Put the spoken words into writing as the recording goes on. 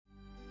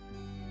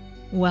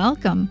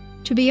Welcome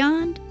to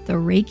Beyond the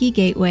Reiki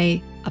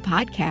Gateway, a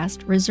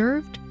podcast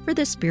reserved for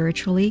the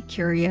spiritually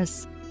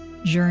curious.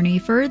 Journey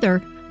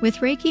further with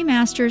Reiki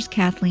Masters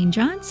Kathleen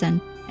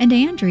Johnson and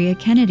Andrea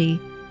Kennedy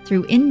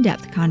through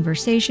in-depth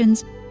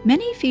conversations,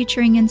 many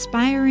featuring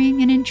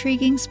inspiring and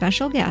intriguing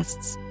special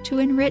guests to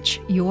enrich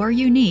your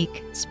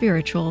unique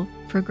spiritual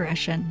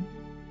progression.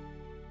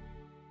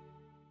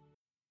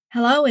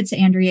 Hello, it's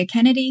Andrea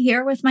Kennedy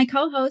here with my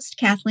co-host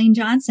Kathleen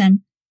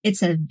Johnson.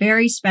 It's a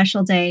very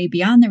special day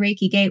beyond the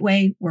Reiki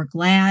Gateway. We're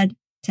glad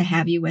to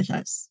have you with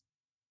us.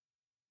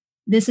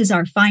 This is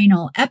our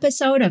final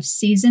episode of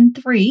Season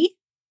 3.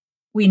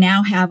 We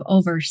now have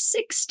over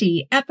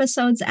 60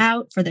 episodes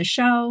out for the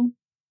show.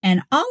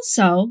 And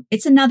also,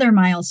 it's another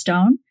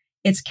milestone.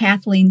 It's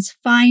Kathleen's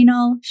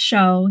final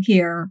show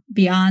here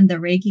beyond the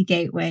Reiki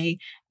Gateway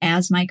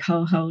as my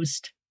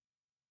co-host.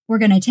 We're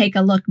going to take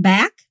a look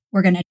back.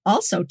 We're going to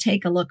also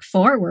take a look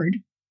forward.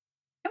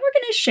 And we're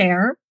going to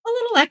share a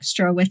little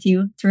extra with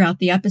you throughout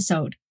the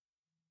episode.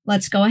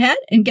 Let's go ahead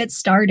and get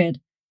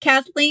started.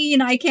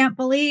 Kathleen, I can't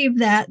believe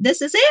that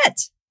this is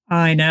it.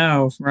 I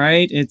know,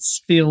 right? It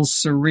feels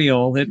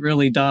surreal. It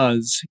really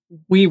does.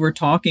 We were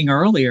talking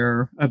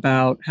earlier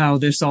about how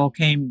this all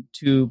came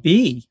to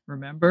be,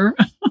 remember?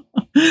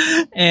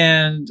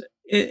 And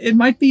it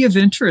might be of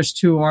interest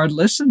to our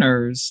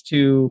listeners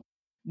to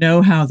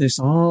know how this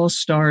all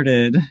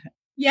started.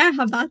 Yeah,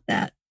 how about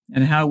that?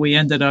 And how we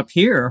ended up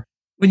here.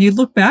 When you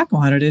look back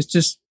on it, it's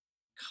just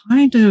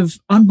kind of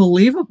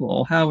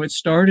unbelievable how it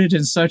started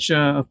in such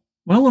an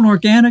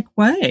organic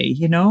way,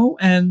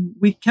 and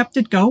we kept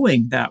it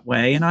going that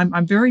way. And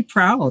I'm very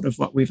proud of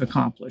what we've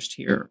accomplished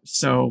here.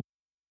 So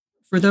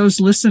for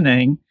those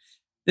listening,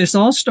 this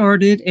all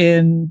started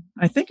in,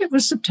 I think it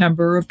was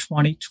September of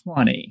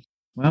 2020.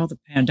 Well, the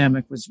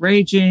pandemic was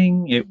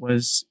raging. It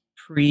was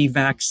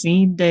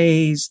pre-vaccine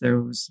days.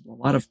 There was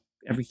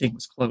everything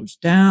was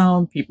closed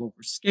down. People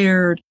were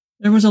scared.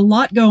 There was a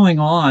lot going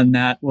on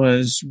that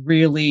was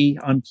really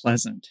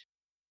unpleasant.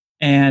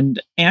 And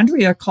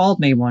Andrea called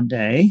me one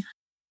day,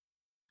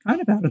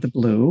 kind of out of the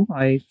blue.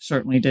 I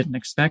certainly didn't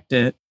expect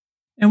it.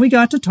 And we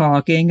got to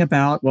talking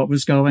about what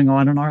was going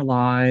on in our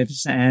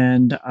lives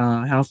and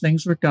how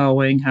things were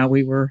going, how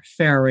we were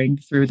faring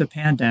through the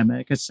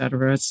pandemic, et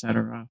cetera, et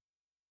cetera.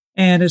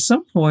 And at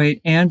some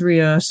point,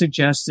 Andrea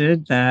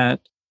suggested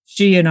that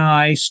she and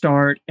I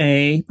start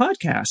a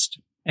podcast.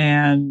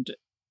 And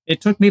it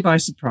took me by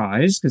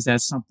surprise because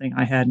that's something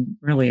I hadn't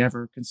really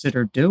ever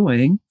considered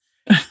doing.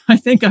 I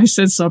think I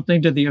said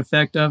something to the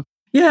effect of,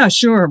 yeah,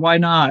 sure, why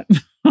not?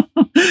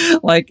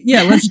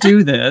 Let's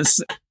do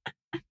this.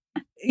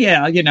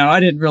 Yeah, I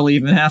didn't really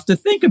even have to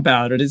think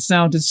about it. It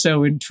sounded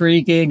so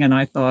intriguing. And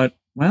I thought,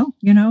 well,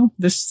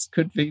 this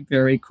could be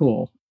very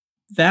cool.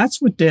 That's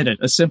what did it.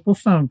 A simple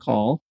phone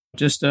call,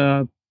 just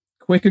a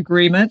quick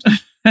agreement,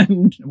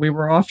 and we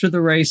were off to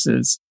the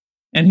races.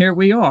 And here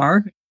we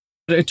are.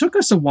 It took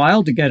us a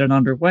while to get it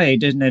underway,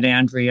 didn't it,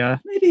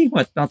 Andrea? Maybe,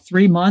 about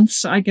 3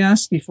 months, I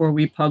guess, before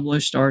we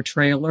published our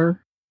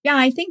trailer? Yeah,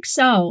 I think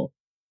so.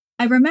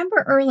 I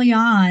remember early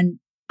on,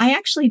 I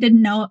actually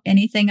didn't know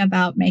anything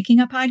about making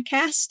a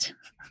podcast.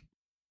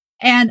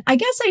 And I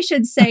guess I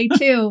should say,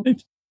 too,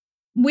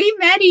 we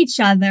met each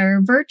other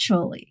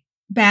virtually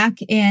back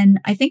in,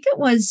 I think it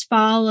was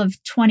fall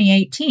of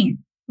 2018,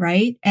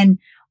 right? And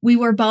we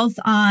were both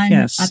on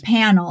a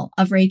panel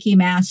of Reiki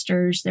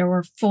Masters. There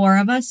were 4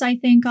 of us, I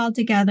think,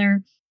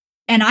 altogether.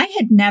 And I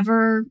had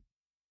never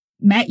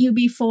met you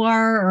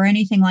before or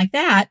anything like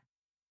that.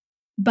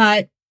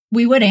 But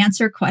we would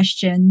answer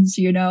questions,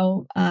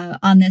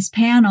 on this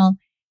panel.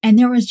 And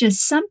there was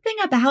just something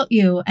about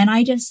you. And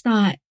I just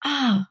thought,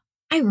 I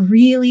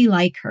really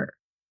like her.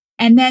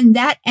 And then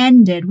that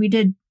ended. We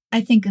did, I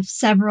think,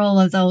 several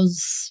of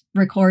those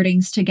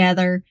recordings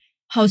together,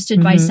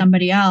 hosted by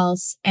somebody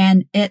else.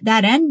 And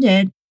that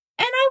ended.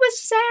 And I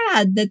was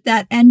sad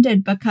that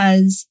ended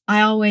because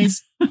I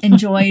always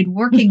enjoyed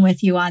working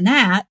with you on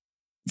that.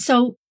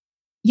 So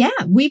yeah,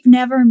 we've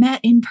never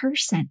met in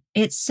person.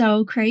 It's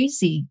so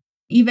crazy.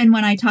 Even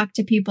when I talk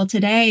to people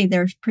today,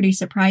 they're pretty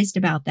surprised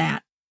about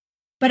that.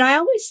 But I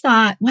always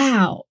thought,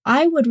 wow,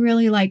 I would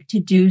really like to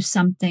do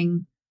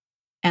something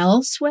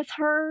else with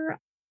her.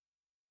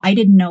 I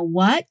didn't know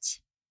what,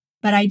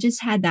 but I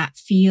just had that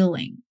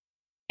feeling.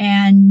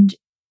 And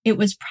it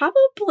was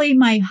probably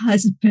my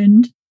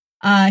husband.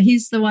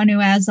 He's the one who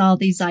has all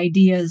these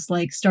ideas,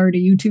 like start a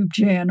YouTube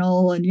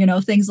channel and,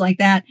 things like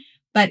that.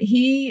 But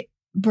he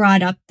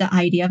brought up the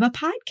idea of a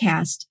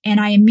podcast. And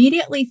I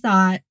immediately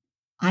thought,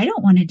 I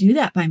don't want to do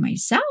that by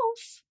myself.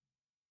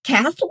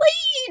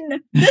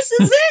 Kathleen, this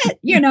is it,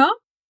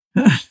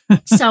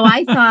 So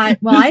I thought,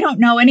 well, I don't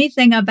know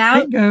anything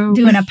about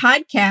doing a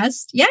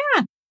podcast. Yeah.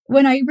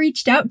 When I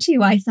reached out to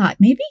you, I thought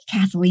maybe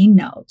Kathleen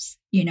knows,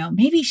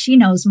 maybe she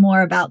knows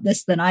more about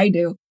this than I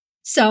do.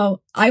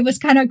 So I was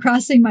kind of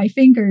crossing my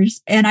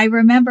fingers. And I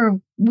remember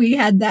we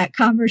had that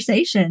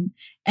conversation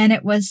and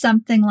it was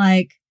something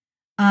like,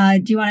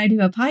 do you want to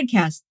do a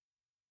podcast?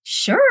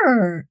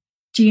 Sure.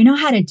 Do you know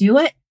how to do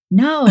it?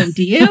 No.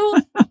 Do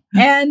you?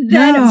 And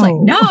then it was like,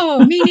 no,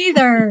 me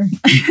neither.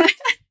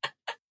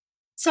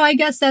 So I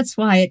guess that's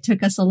why it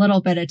took us a little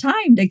bit of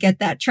time to get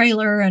that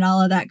trailer and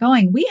all of that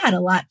going. We had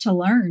a lot to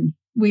learn.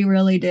 We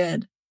really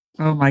did.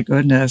 Oh my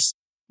goodness.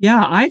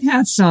 Yeah, I'd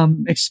had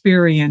some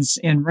experience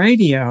in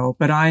radio,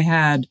 but I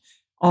had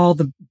all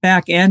the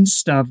back end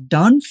stuff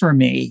done for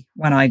me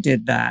when I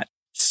did that.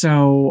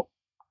 So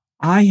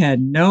I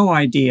had no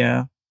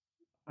idea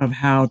of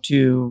how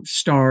to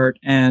start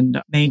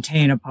and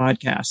maintain a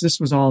podcast. This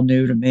was all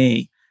new to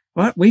me,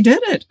 but we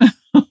did it.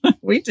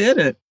 We did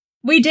it.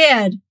 We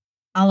did.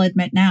 I'll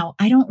admit now,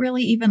 I don't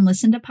really even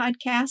listen to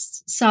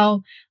podcasts.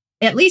 So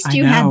at least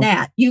you had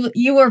that.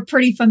 You were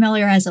pretty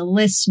familiar as a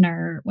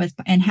listener with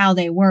and how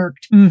they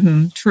worked.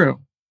 Mm-hmm,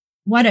 true.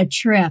 What a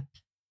trip.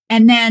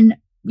 And then,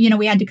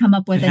 we had to come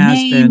up with a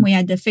name. We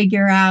had to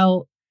figure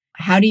out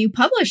how do you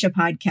publish a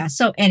podcast?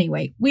 So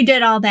anyway, we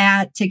did all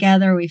that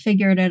together. We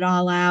figured it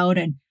all out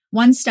and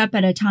one step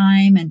at a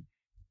time. And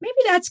maybe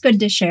that's good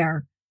to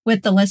share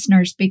with the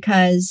listeners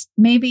because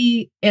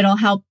maybe it'll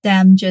help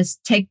them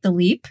just take the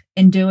leap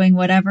in doing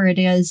whatever it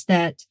is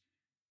that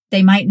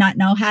they might not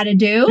know how to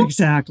do.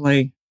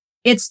 Exactly.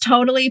 It's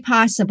totally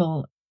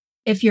possible.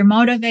 If you're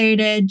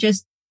motivated,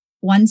 just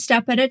one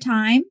step at a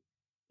time,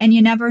 and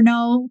you never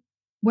know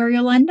where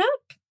you'll end up.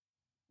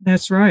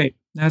 That's right.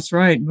 That's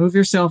right. Move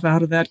yourself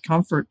out of that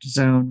comfort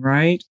zone,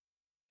 right?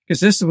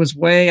 Because this was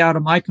way out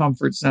of my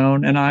comfort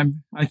zone. And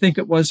I think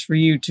it was for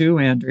you too,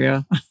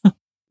 Andrea.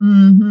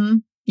 Mm-hmm.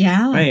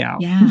 Yeah. Way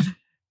out. Yeah.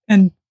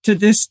 And to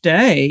this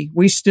day,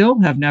 we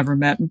still have never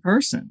met in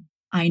person.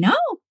 I know.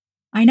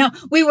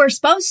 We were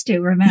supposed to,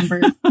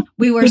 remember?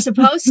 We were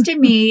supposed to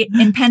meet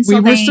in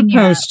Pennsylvania. We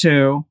were supposed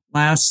to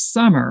last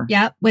summer.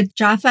 Yep. With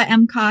Jaffa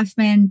M.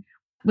 Kaufman.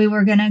 We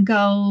were going to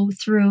go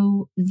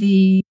through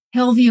the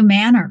Hillview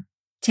Manor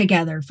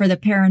together for the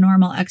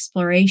paranormal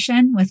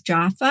exploration with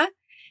Jaffa.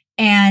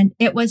 And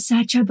it was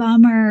such a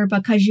bummer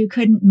because you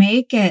couldn't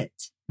make it.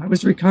 I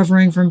was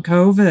recovering from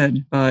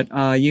COVID,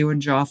 but you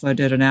and Jaffa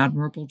did an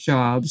admirable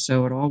job,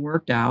 so it all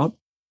worked out.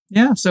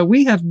 Yeah, so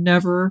we have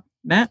never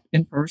met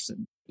in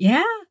person.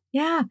 Yeah.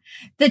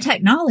 The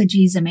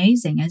technology is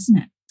amazing, isn't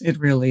it? It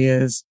really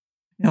is.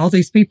 And all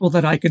these people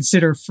that I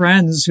consider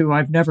friends who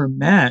I've never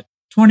met,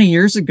 20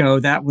 years ago,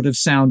 that would have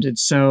sounded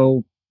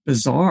so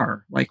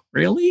bizarre. Like,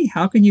 really?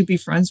 How can you be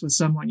friends with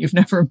someone you've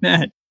never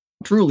met?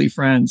 Truly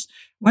friends.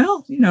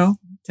 Well,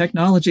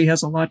 technology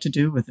has a lot to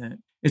do with it.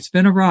 It's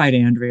been a ride,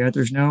 Andrea.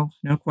 There's no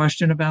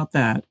question about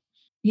that.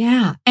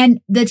 Yeah.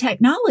 And the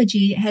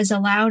technology has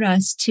allowed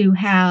us to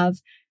have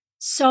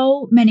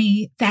so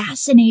many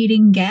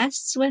fascinating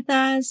guests with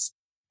us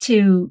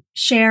to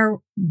share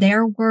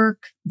their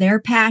work, their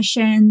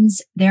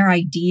passions, their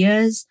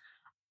ideas.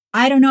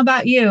 I don't know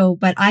about you,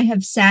 but I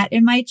have sat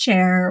in my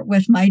chair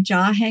with my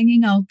jaw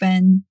hanging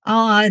open.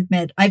 I'll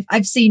admit,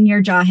 I've seen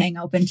your jaw hang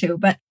open too,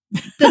 but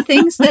the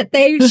things that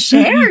they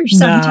share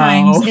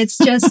sometimes, it's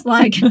just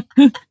like...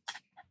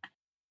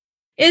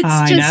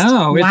 I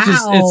know. Wow.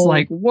 It's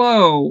like,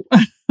 whoa.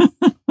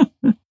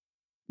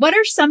 What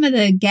are some of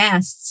the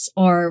guests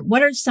or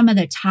what are some of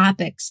the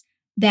topics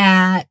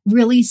that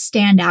really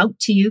stand out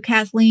to you,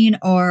 Kathleen,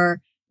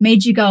 or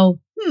made you go,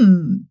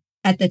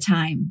 at the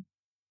time?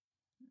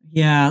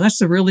 Yeah,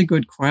 that's a really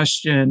good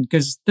question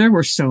because there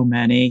were so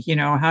many,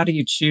 how do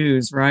you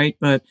choose, right?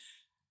 But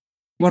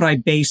what I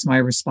base my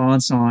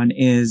response on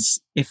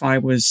is if I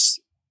was,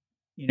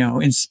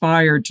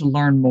 inspired to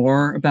learn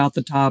more about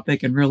the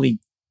topic and really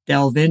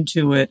delve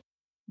into it,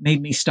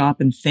 made me stop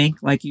and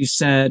think, like you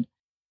said,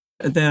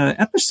 the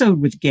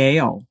episode with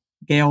Gail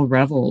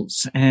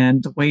Revels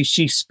and the way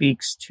she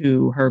speaks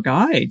to her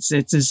guides.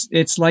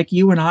 It's like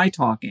you and I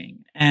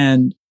talking.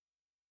 And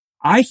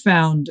I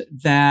found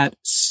that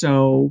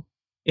so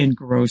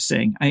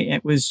engrossing.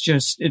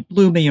 It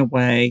blew me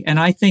away. And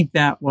I think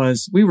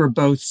we were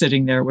both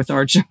sitting there with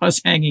our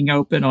jaws hanging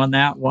open on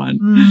that one.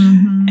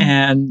 Mm-hmm.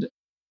 And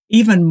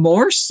even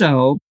more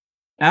so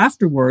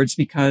afterwards,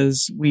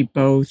 because we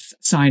both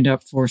signed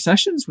up for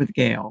sessions with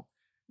Gail,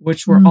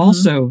 which were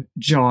also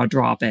jaw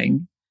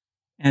dropping.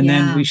 And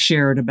then we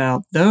shared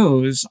about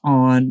those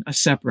on a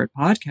separate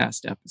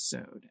podcast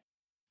episode.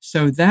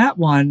 So that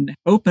one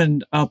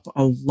opened up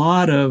a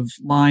lot of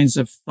lines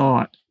of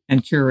thought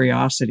and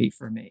curiosity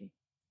for me.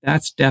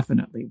 That's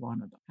definitely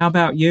one of them. How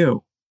about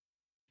you?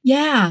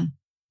 Yeah.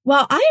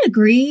 Well, I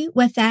agree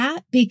with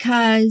that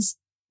because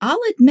I'll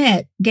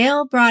admit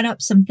Gail brought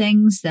up some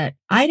things that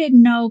I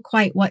didn't know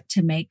quite what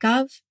to make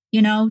of,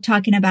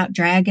 talking about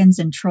dragons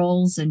and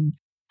trolls and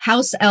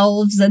house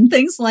elves and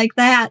things like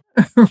that.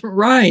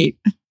 Right.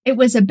 It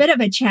was a bit of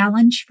a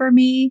challenge for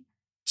me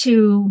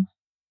to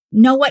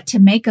know what to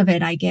make of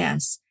it, I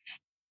guess.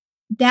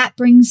 That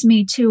brings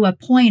me to a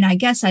point I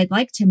guess I'd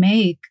like to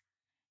make.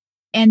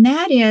 And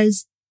that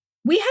is,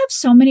 we have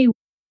so many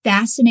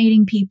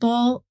fascinating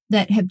people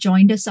that have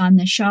joined us on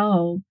the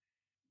show.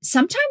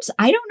 Sometimes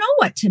I don't know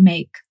what to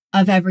make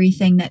of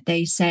everything that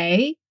they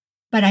say,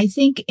 but I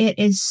think it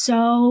is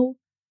so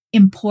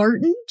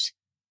important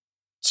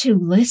to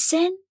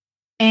listen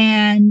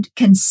and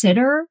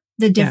consider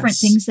the different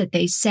things that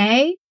they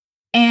say.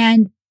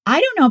 And I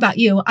don't know about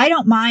you. I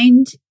don't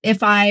mind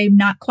if I'm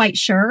not quite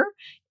sure,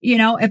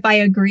 if I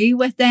agree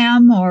with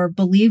them or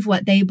believe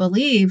what they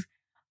believe.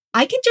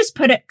 I can just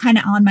put it kind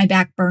of on my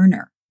back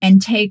burner and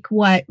take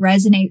what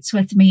resonates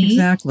with me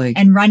Exactly.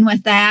 and run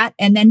with that.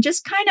 And then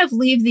just kind of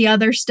leave the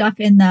other stuff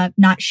in the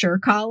not sure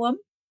column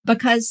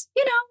because,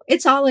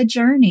 it's all a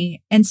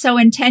journey. And so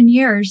in 10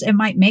 years, it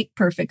might make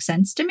perfect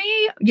sense to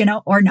me,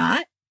 or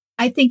not.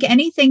 I think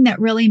anything that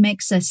really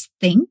makes us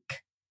think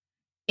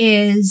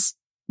is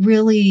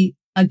really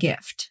a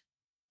gift.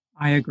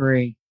 I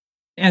agree.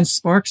 And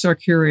sparks our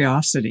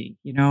curiosity.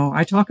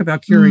 I talk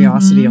about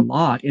curiosity a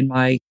lot in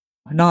my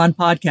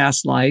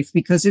non-podcast life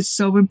because it's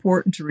so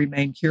important to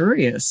remain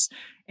curious.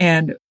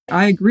 And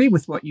I agree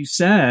with what you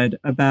said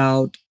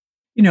about,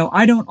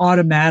 I don't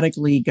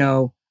automatically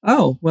go,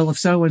 oh, well, if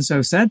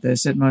so-and-so said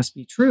this, it must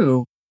be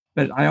true.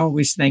 But I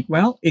always think,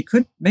 well, it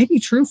may be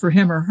true for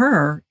him or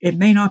her. It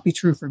may not be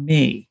true for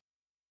me.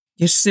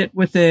 You sit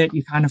with it,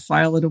 you kind of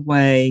file it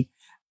away,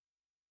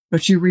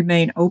 but you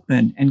remain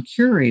open and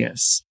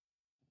curious.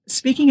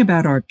 Speaking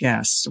about our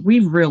guests,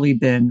 we've really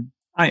been,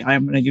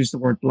 I'm going to use the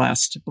word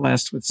blessed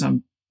with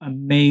some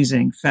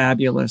amazing,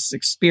 fabulous,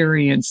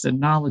 experienced and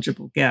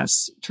knowledgeable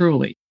guests,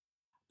 truly.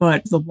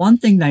 But the one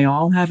thing they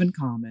all have in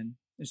common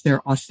is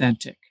they're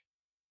authentic.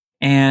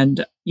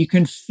 And you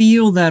can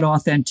feel that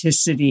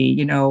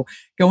authenticity,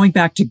 going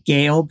back to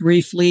Gail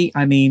briefly.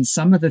 I mean,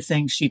 some of the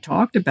things she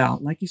talked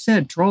about, like you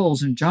said,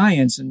 trolls and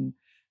giants and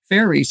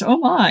fairies. Oh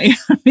my.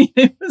 I mean,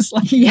 it was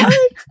like, yeah.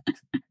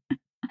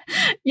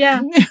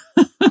 Yeah.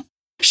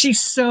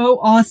 She's so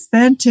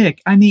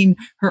authentic. I mean,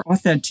 her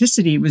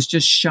authenticity was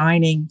just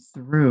shining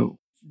through.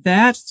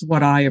 That's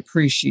what I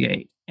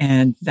appreciate.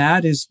 And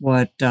that is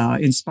what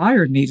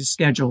inspired me to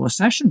schedule a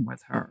session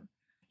with her.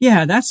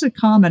 Yeah, that's a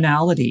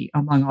commonality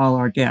among all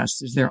our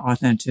guests is their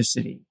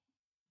authenticity.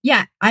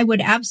 Yeah, I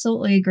would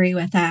absolutely agree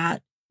with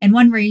that. And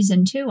one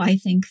reason too, I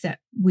think that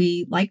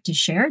we like to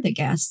share the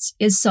guests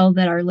is so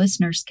that our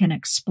listeners can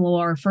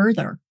explore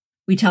further.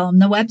 We tell them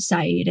the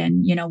website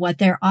and, what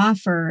their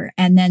offer.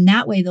 And then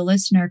that way the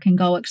listener can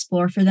go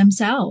explore for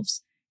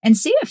themselves and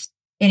see if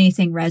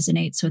anything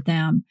resonates with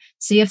them.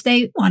 See if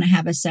they want to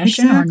have a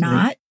session or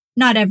not.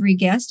 Not every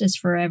guest is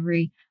for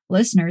every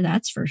listener,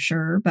 that's for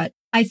sure. But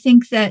I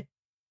think that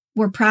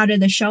we're proud of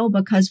the show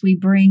because we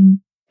bring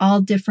all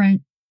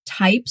different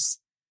types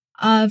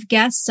of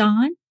guests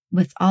on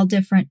with all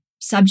different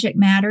subject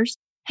matters.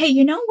 Hey,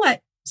 you know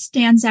what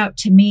stands out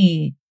to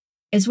me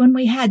is when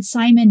we had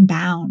Simon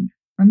Bown.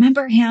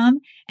 Remember him?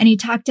 And he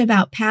talked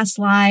about past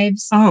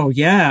lives. Oh,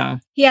 yeah.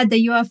 He had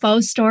the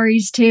UFO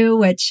stories too,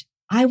 which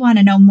I want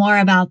to know more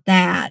about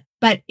that.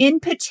 But in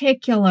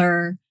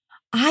particular,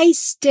 I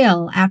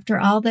still, after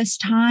all this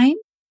time,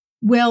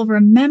 will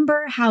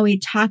remember how he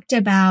talked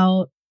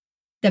about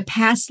the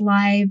past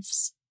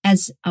lives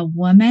as a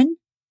woman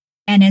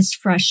and his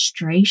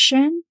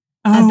frustration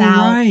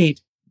about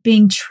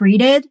being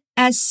treated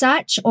as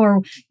such,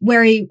 or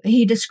where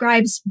he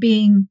describes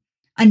being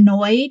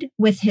annoyed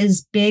with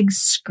his big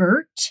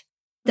skirt,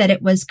 that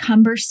it was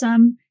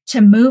cumbersome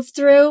to move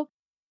through.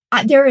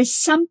 There is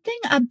something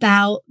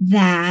about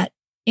that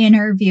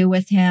interview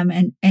with him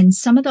and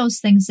some of those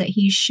things that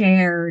he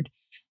shared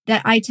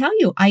that I tell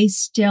you, I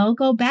still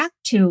go back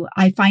to.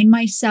 I find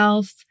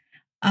myself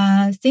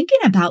thinking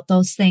about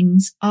those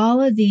things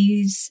all of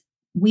these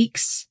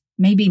weeks,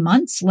 maybe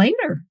months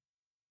later.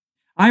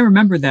 I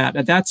remember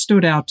that. That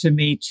stood out to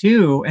me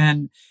too.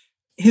 And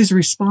his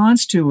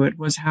response to it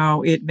was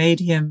how it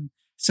made him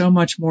so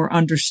much more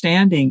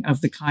understanding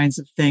of the kinds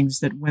of things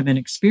that women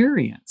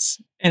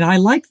experience. And I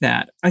like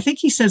that. I think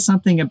he said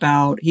something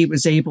about he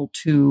was able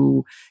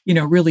to,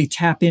 really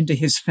tap into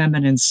his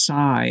feminine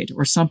side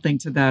or something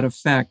to that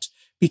effect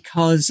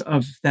because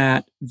of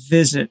that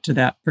visit to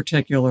that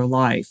particular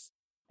life.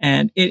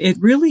 And it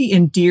really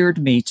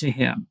endeared me to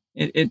him.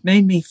 It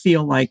made me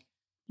feel like,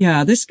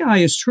 yeah, this guy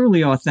is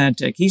truly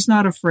authentic. He's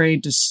not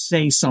afraid to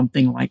say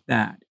something like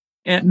that.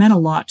 It meant a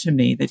lot to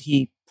me that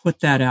he put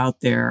that out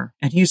there.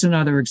 And he's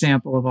another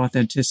example of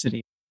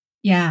authenticity.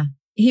 Yeah,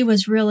 he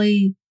was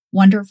really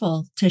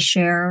wonderful to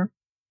share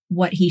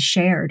what he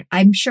shared.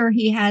 I'm sure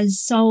he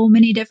has so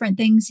many different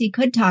things he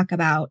could talk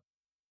about,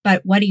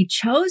 but what he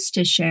chose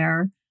to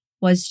share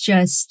was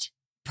just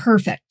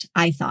perfect,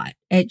 I thought.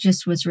 It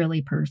just was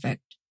really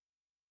perfect.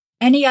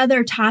 Any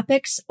other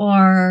topics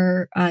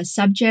or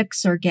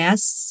subjects or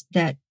guests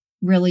that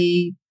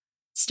really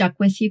stuck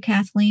with you,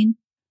 Kathleen?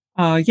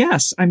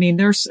 Yes. I mean,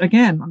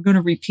 I'm going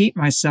to repeat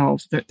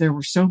myself that there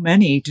were so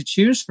many to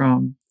choose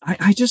from.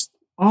 I just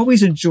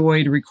always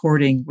enjoyed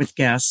recording with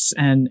guests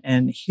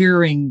and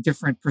hearing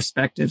different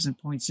perspectives and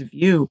points of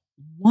view.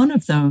 One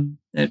of them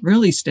that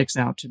really sticks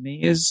out to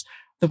me is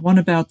the one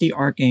about the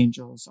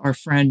archangels, our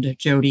friend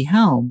Jody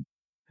Helm,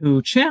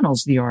 who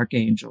channels the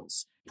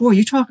archangels. Boy,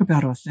 you talk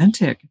about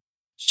authentic.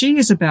 She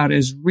is about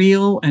as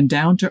real and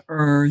down to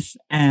earth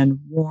and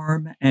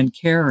warm and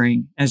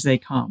caring as they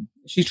come.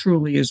 She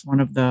truly is one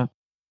of the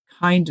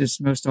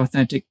kindest, most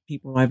authentic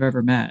people I've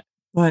ever met.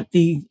 But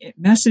the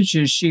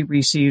messages she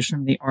receives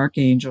from the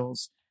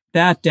archangels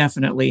that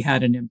definitely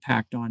had an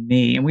impact on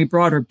me. And we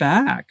brought her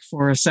back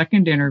for a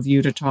second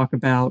interview to talk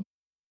about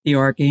the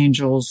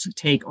Archangel's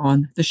take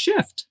on the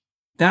shift.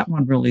 That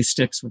one really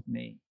sticks with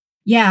me.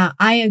 Yeah,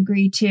 I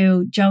agree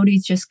too.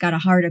 Jody's just got a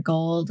heart of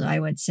gold, I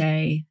would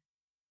say.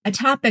 A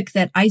topic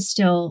that I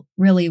still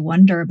really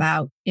wonder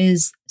about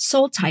is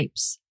soul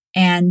types.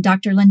 And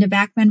Dr. Linda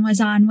Backman was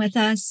on with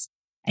us,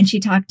 and she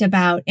talked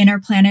about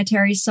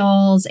interplanetary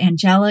souls,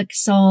 angelic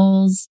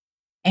souls,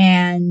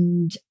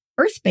 and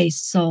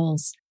earth-based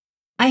souls.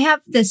 I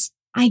have this,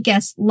 I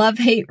guess,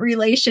 love-hate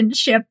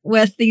relationship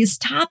with these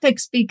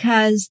topics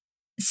because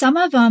some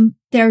of them,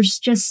 there's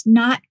just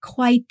not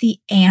quite the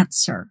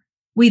answer.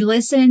 We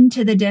listen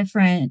to the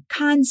different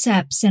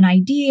concepts and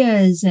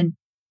ideas and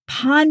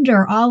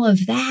ponder all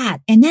of that.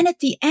 And then at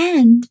the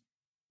end,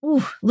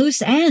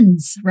 loose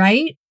ends,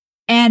 right?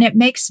 And it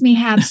makes me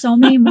have so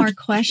many more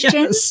questions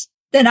Yes.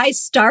 than I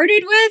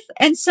started with.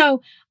 And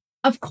so,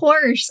 of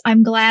course,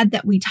 I'm glad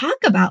that we talk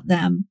about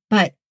them,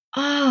 but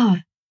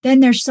then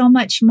there's so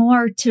much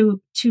more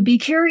to be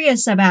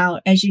curious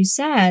about, as you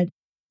said.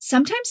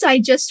 Sometimes I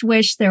just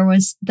wish there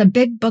was the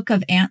big book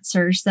of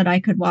answers that I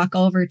could walk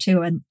over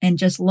to and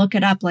just look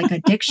it up like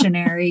a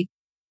dictionary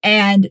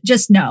and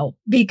just know,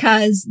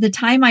 because the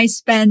time I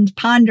spend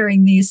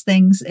pondering these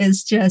things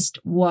is just,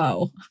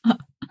 whoa.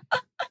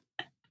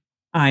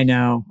 I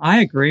know. I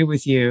agree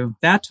with you.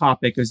 That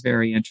topic is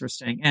very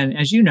interesting. And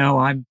as you know,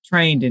 I'm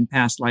trained in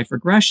past life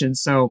regression.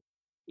 So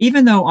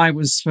even though I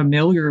was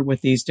familiar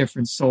with these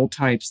different soul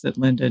types that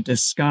Linda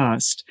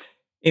discussed,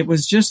 it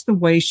was just the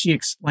way she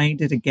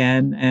explained it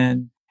again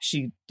and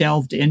she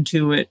delved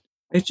into it.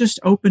 It just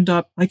opened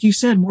up, like you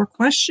said, more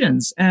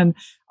questions. And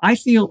I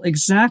feel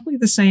exactly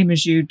the same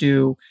as you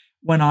do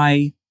when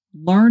I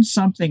learn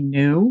something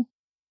new.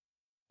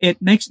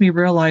 It makes me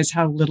realize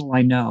how little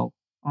I know,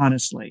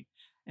 honestly.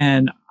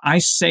 And I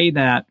say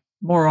that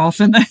more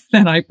often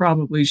than I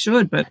probably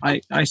should, but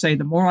I say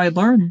the more I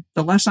learn,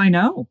 the less I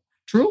know,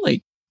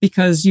 truly.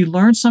 Because you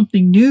learn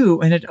something new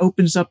and it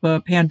opens up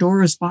a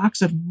Pandora's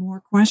box of more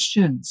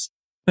questions.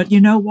 But you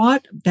know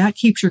what? That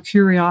keeps your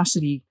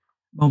curiosity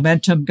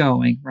momentum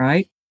going,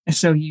 right? And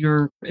so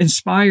you're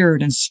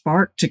inspired and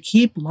sparked to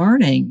keep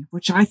learning,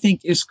 which I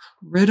think is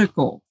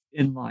critical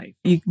in life.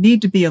 You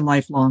need to be a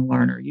lifelong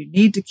learner. You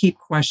need to keep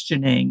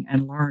questioning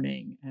and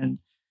learning, and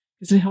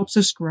because it helps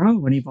us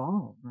grow and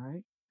evolve,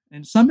 right?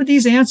 And some of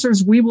these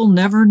answers we will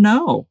never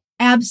know.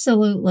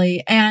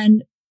 Absolutely.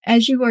 And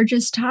as you were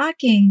just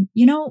talking,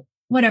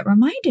 what it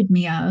reminded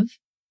me of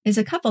is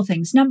a couple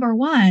things. Number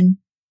one,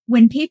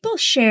 when people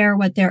share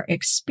what their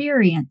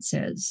experience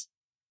is,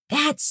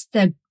 that's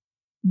the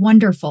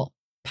wonderful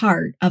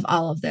part of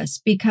all of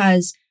this,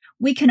 because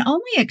we can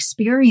only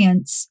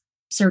experience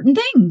certain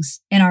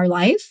things in our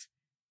life.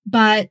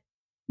 But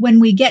when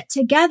we get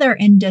together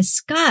and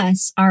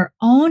discuss our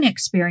own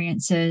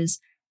experiences,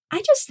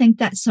 I just think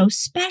that's so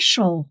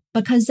special,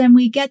 because then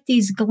we get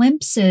these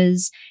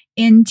glimpses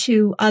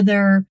into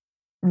other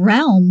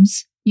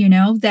realms,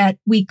 that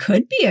we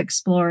could be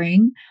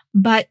exploring,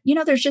 but,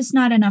 there's just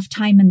not enough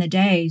time in the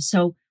day.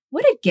 So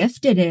what a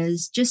gift it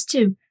is just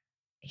to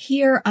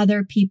hear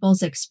other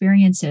people's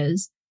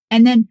experiences.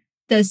 And then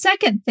the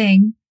second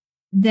thing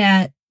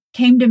that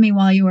came to me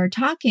while you were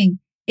talking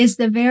is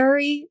the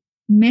very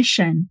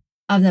mission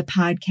of the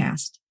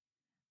podcast.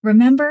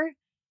 Remember,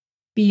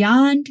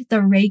 Beyond the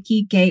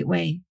Reiki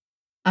Gateway,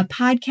 a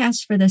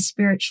podcast for the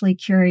spiritually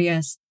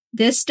curious.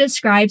 This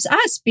describes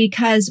us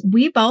because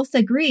we both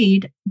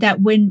agreed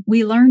that when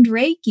we learned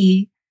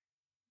Reiki,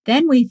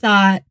 then we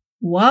thought,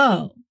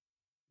 whoa,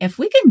 if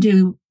we can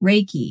do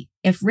Reiki,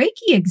 if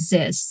Reiki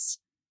exists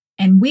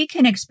and we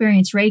can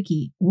experience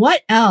Reiki,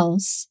 what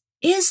else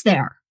is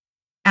there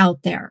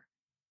out there?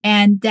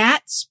 And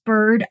that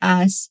spurred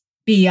us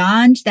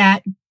beyond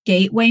that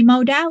gateway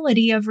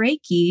modality of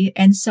Reiki.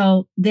 And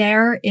so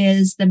there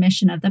is the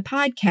mission of the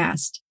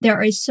podcast.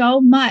 There is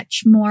so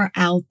much more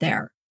out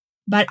there.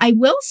 But I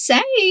will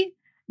say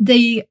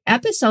the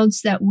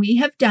episodes that we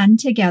have done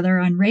together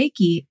on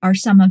Reiki are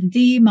some of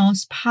the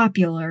most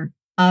popular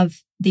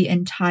of the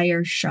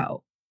entire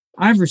show.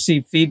 I've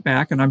received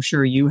feedback, and I'm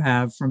sure you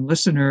have, from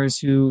listeners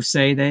who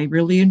say they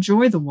really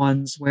enjoy the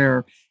ones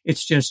where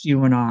it's just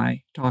you and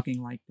I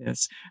talking like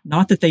this.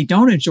 Not that they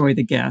don't enjoy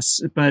the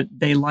guests, but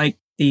they like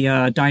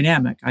the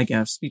dynamic, I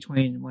guess,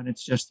 between when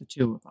it's just the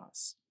two of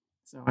us.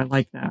 So I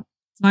like that.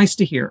 It's nice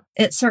to hear.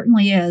 It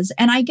certainly is.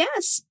 And I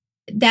guess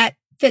that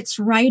fits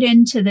right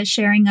into the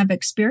sharing of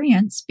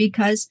experience,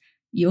 because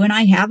you and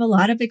I have a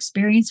lot of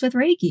experience with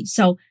Reiki.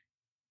 So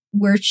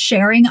we're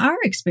sharing our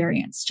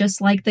experience,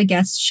 just like the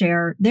guests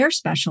share their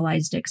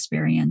specialized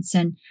experience.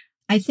 And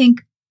I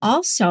think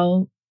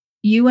also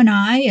you and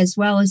I, as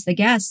well as the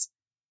guests,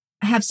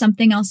 have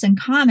something else in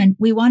common.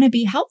 We want to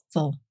be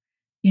helpful.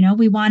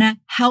 We want to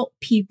help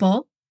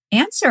people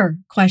answer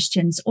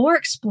questions or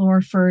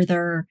explore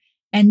further.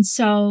 And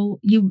so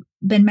you've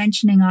been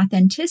mentioning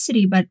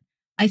authenticity, but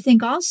I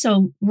think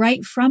also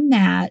right from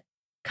that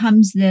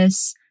comes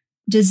this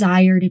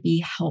desire to be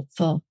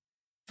helpful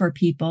for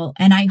people.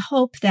 And I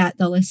hope that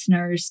the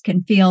listeners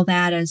can feel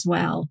that as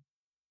well.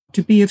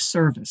 to be of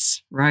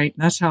service, right?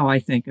 That's how I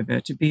think of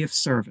it, to be of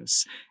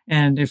service.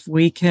 And if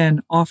we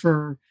can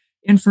offer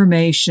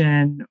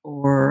information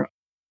or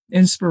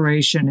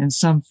inspiration in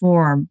some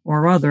form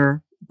or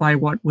other by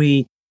what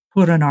we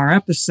put in our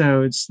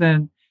episodes,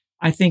 then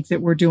I think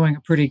that we're doing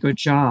a pretty good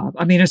job.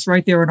 I mean, it's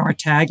right there in our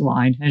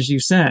tagline, as you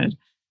said,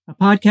 a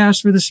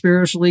podcast for the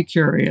spiritually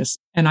curious.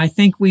 And I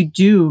think we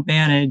do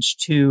manage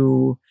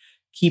to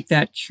keep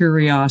that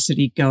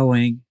curiosity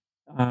going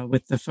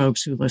with the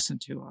folks who listen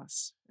to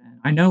us. And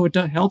I know it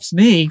helps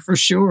me for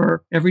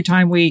sure. Every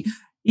time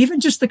even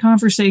just the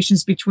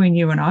conversations between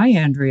you and I,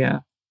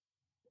 Andrea,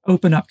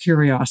 open up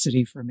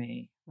curiosity for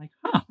me. Like,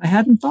 I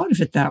hadn't thought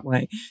of it that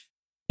way.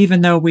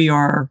 Even though we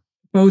are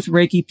both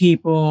Reiki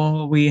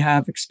people, we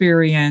have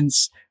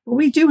experience, but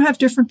we do have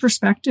different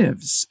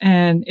perspectives.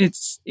 And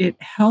it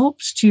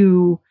helps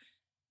to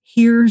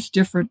hear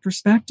different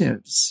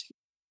perspectives.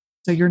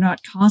 So you're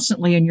not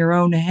constantly in your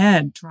own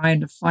head trying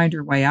to find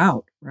your way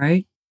out,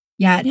 right?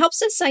 Yeah, it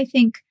helps us, I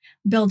think,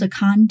 build a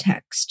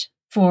context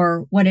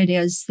for what it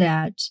is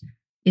that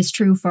is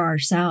true for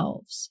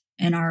ourselves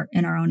in our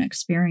own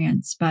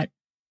experience. But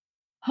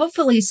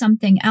hopefully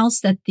something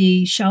else that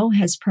the show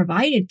has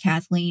provided,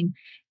 Kathleen,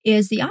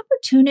 is the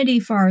opportunity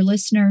for our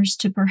listeners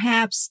to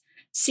perhaps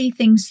see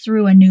things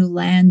through a new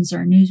lens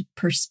or new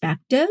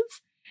perspective.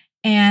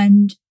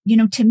 And,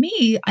 to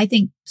me, I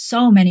think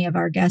so many of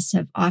our guests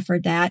have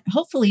offered that.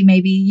 Hopefully,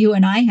 maybe you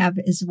and I have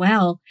as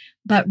well.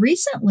 But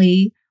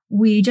recently,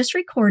 we just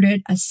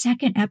recorded a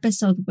second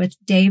episode with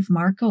Dave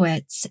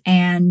Markowitz.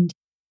 And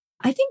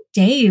I think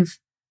Dave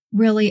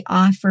really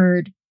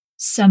offered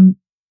some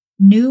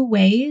new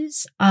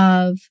ways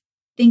of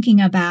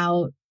thinking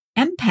about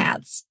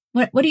empaths.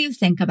 What do you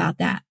think about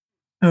that?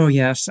 Oh,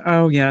 yes.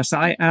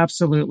 I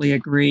absolutely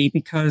agree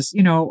because,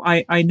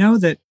 I know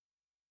that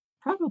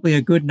probably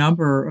a good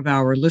number of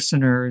our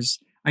listeners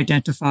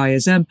identify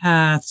as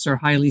empaths or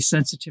highly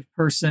sensitive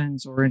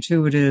persons or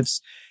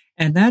intuitives.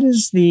 And that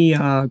is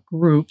the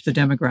group, the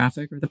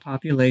demographic or the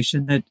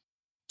population that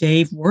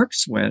Dave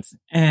works with.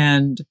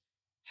 And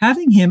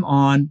having him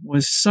on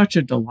was such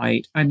a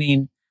delight. I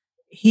mean,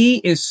 he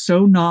is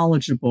so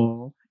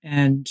knowledgeable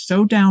and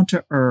so down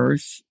to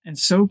earth and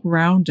so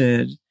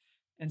grounded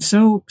and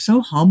so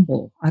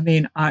humble. I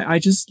mean, I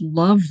just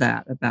love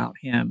that about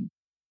him.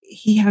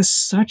 He has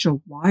such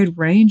a wide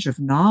range of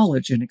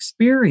knowledge and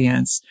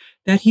experience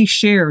that he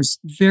shares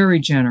very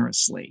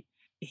generously.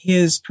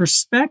 His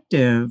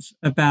perspective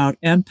about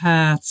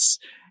empaths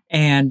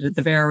and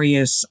the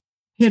various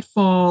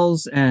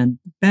pitfalls and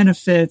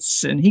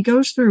benefits, and he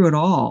goes through it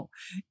all,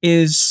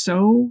 is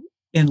so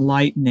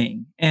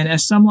enlightening. And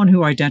as someone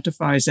who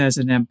identifies as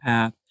an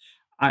empath,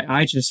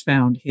 I just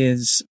found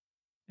his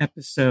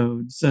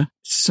episodes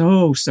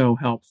so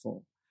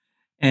helpful.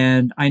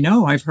 And I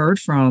know I've heard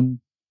from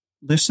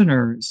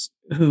listeners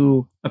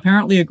who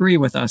apparently agree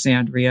with us,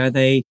 Andrea.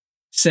 They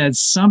said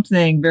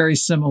something very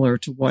similar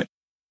to what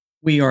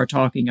we are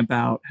talking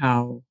about,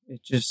 how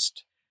it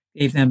just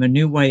gave them a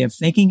new way of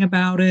thinking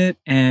about it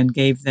and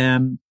gave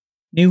them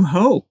new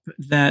hope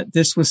that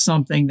this was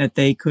something that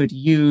they could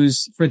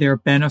use for their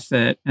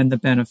benefit and the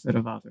benefit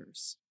of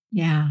others.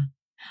 Yeah.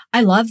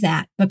 I love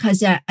that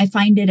because I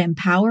find it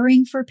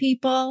empowering for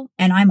people,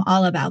 and I'm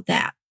all about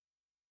that.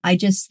 I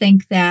just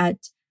think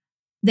that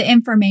the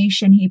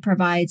information he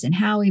provides and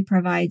how he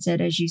provides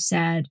it, as you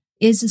said,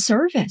 is a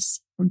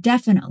service.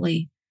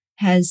 Definitely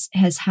has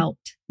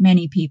helped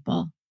many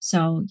people.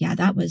 So yeah,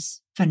 that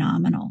was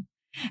phenomenal.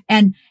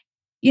 And,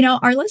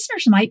 our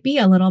listeners might be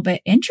a little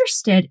bit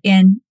interested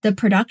in the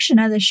production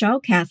of the show,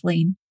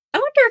 Kathleen. I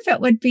wonder if it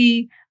would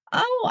be,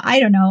 I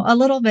don't know, a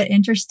little bit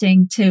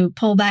interesting to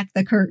pull back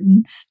the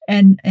curtain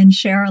and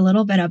share a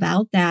little bit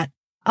about that.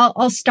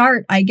 I'll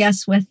start, I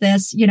guess, with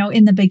this,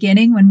 in the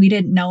beginning when we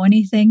didn't know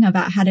anything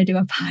about how to do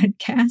a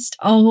podcast.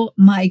 Oh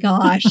my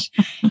gosh.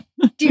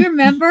 Do you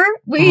remember?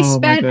 We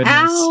spent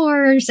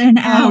hours and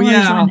hours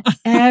on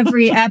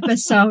every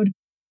episode.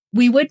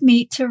 We would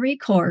meet to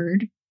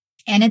record.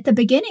 And at the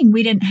beginning,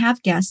 we didn't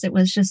have guests. It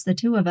was just the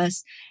two of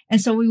us.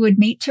 And so we would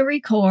meet to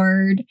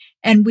record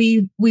and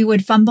we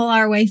would fumble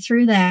our way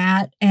through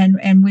that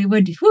and we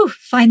would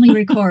finally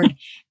record.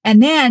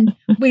 And then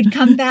we'd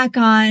come back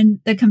on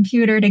the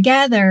computer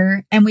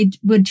together and we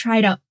would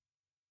try to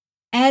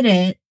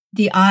edit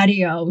the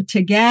audio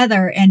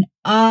together. And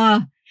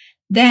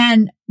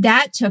then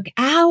that took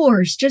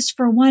hours just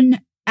for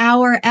 1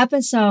 hour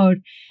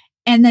episode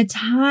and the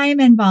time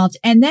involved.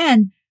 And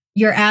then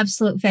your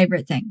absolute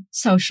favorite thing,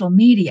 social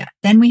media.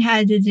 Then we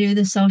had to do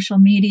the social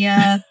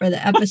media for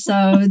the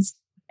episodes.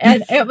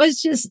 And it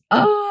was just,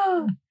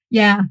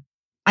 yeah.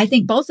 I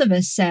think both of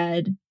us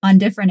said on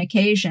different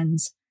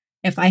occasions,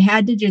 if I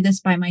had to do this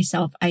by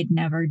myself, I'd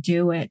never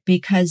do it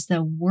because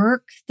the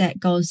work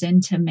that goes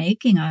into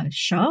making a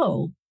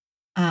show,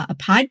 a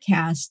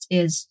podcast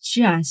is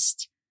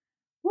just,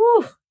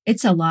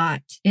 it's a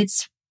lot. It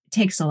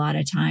takes a lot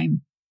of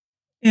time.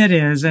 It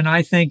is. And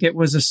I think it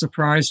was a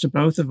surprise to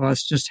both of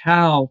us just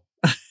how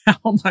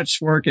how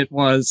much work it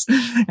was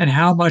and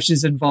how much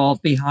is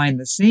involved behind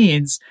the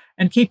scenes.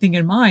 And keeping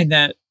in mind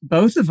that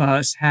both of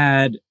us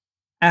had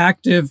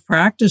active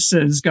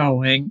practices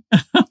going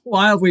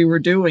while we were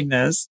doing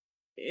this.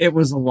 It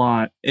was a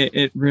lot.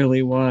 It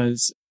really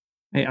was.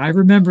 I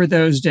remember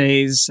those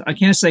days. I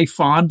can't say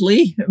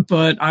fondly,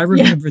 but I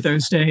remember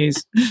those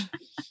days.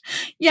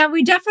 Yeah,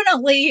 we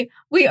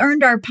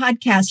earned our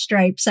podcast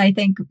stripes, I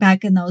think,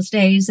 back in those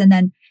days.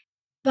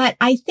 But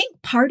I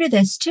think part of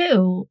this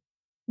too,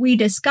 we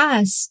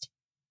discussed,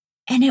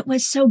 and it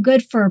was so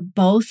good for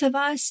both of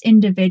us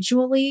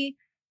individually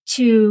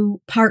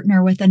to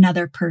partner with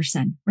another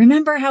person.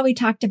 Remember how we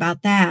talked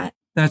about that?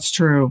 That's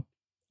true.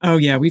 Oh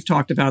yeah, we've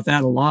talked about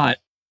that a lot.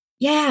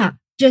 Yeah,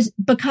 just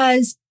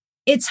because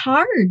it's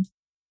hard.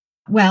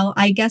 Well,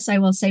 I guess I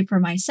will say for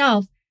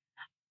myself,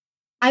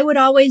 I would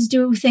always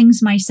do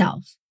things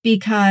myself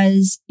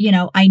because,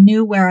 I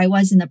knew where I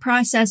was in the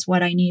process,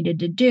 what I needed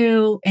to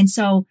do. And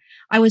so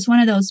I was one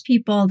of those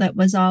people that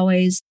was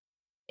always,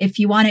 if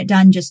you want it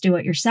done, just do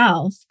it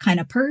yourself kind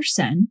of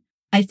person.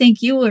 I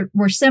think you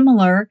were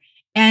similar.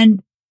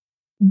 And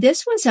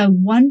this was a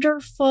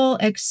wonderful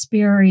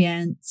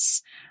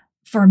experience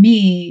for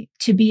me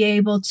to be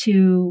able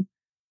to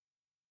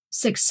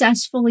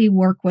successfully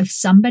work with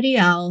somebody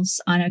else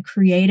on a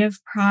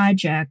creative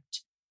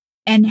project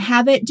and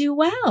have it do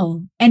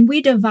well. And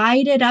we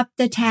divided up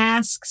the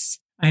tasks.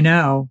 I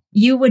know.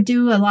 You would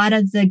do a lot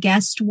of the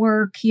guest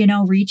work,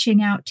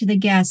 reaching out to the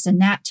guests, and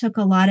that took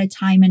a lot of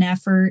time and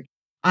effort.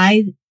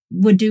 I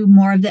would do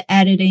more of the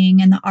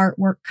editing and the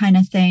artwork kind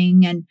of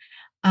thing.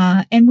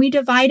 And we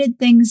divided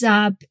things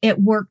up. It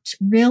worked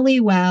really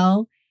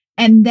well.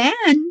 And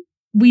then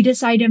we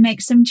decided to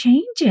make some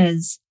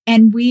changes,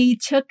 and we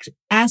took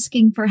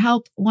asking for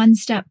help one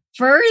step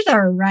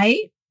further,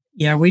 right?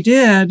 Yeah, we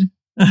did.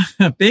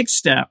 A big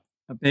step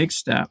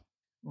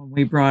when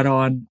we brought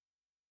on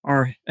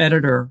our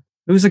editor,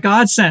 who's a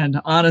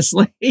godsend,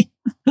 honestly.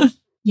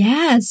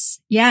 Yes.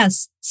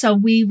 So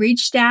we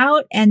reached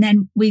out, and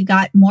then we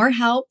got more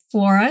help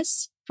for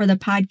us for the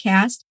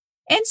podcast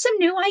and some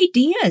new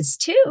ideas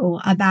too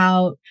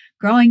about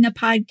growing the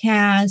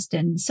podcast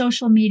and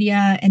social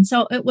media. And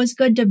so it was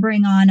good to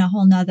bring on a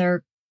whole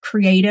nother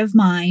creative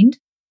mind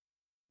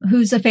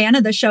who's a fan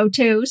of the show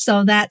too.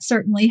 So that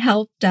certainly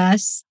helped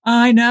us.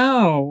 I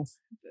know.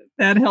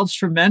 That helps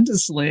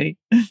tremendously.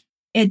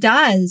 It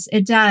does.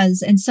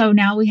 And so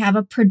now we have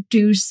a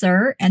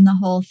producer and the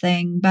whole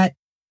thing. But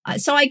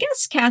so I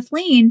guess,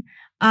 Kathleen,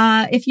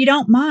 if you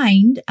don't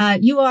mind,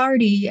 you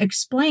already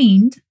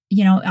explained,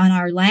 on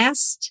our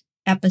last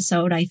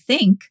episode, I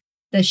think,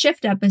 the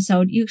shift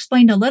episode, you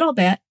explained a little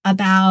bit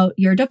about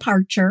your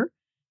departure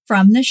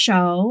from the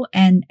show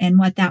and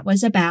what that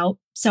was about.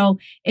 So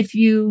if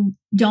you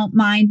don't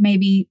mind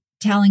maybe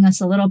telling us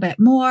a little bit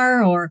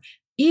more, or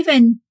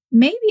even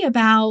maybe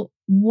about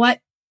what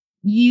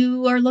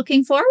you are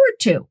looking forward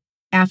to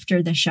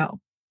after the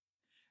show.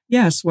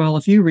 Yes. Well,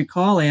 if you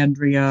recall,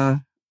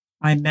 Andrea,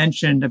 I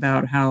mentioned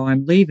about how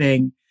I'm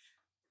leaving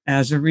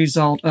as a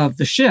result of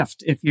the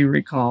shift, if you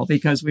recall,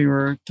 because we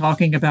were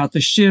talking about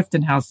the shift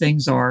and how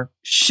things are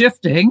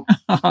shifting,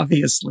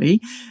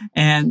 obviously.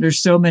 And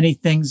there's so many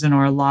things in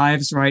our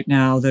lives right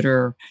now that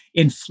are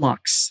in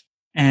flux,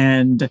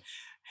 and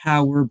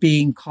how we're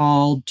being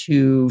called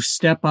to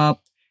step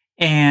up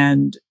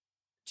and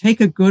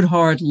take a good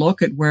hard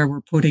look at where we're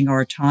putting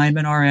our time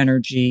and our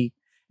energy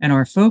and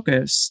our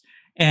focus.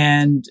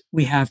 And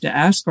we have to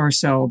ask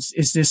ourselves,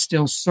 is this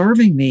still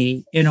serving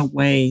me in a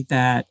way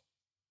that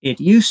it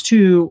used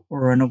to,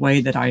 or in a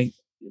way that I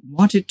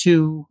want it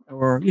to?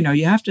 Or,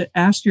 you have to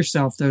ask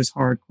yourself those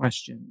hard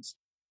questions.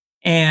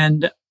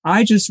 And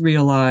I just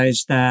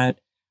realized that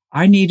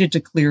I needed to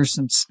clear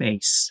some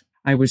space.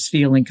 I was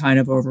feeling kind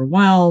of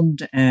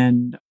overwhelmed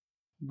and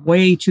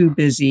way too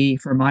busy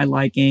for my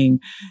liking,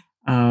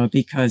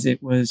 because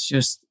it was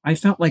just, I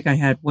felt like I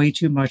had way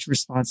too much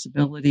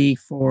responsibility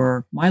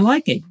for my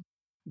liking,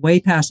 way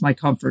past my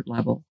comfort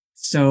level.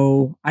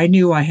 So I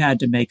knew I had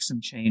to make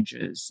some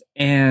changes.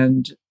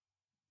 And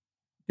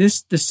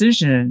this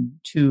decision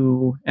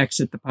to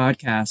exit the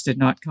podcast did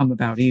not come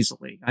about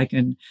easily. I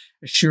can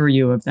assure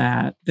you of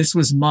that. This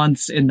was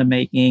months in the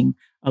making,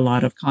 a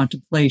lot of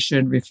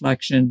contemplation,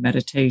 reflection,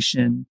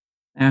 meditation,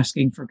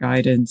 asking for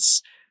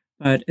guidance.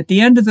 But at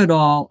the end of it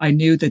all, I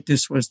knew that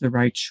this was the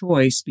right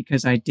choice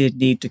because I did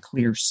need to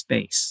clear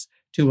space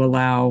to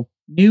allow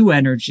new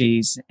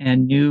energies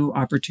and new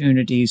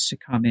opportunities to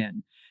come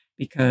in,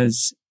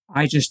 because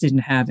I just didn't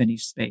have any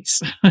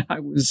space. I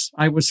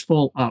was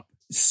full up.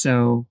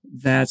 So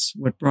that's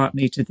what brought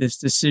me to this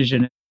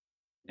decision.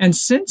 And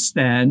since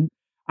then,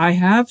 I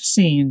have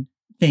seen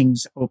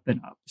things open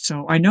up.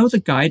 So I know the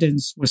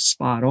guidance was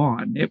spot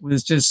on. It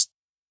was just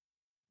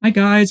my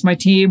guides, my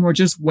team were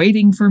just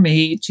waiting for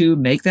me to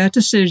make that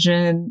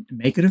decision,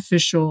 make it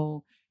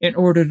official in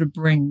order to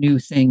bring new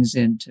things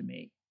into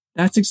me.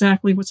 That's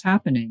exactly what's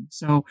happening.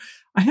 So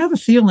I have a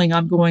feeling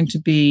I'm going to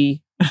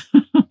be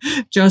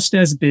just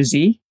as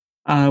busy,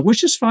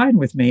 which is fine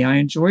with me. I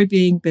enjoy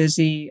being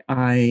busy.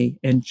 I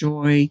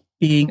enjoy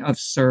being of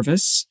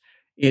service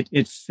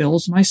It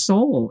fills my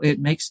soul. It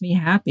makes me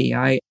happy.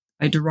 I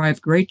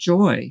derive great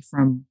joy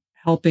from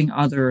helping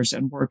others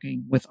and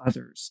working with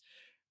others,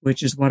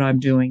 which is what I'm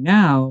doing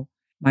now.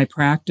 My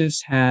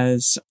practice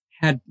has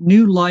had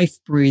new life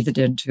breathed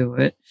into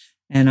it,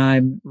 and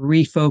I'm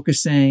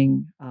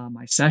refocusing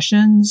my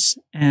sessions,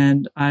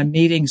 and I'm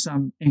meeting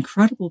some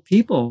incredible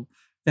people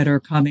that are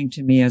coming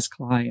to me as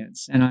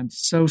clients, and I'm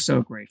so,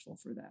 so grateful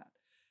for that.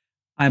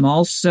 I'm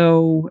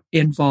also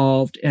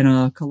involved in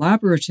a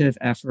collaborative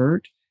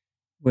effort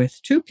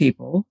with two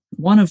people,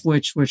 one of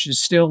which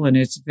is still in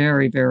its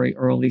very, very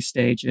early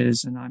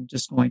stages, and I'm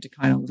just going to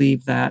kind of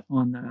leave that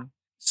on the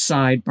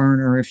side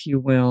burner, if you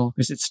will,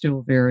 because it's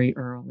still very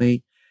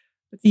early.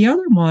 But the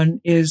other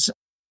one is a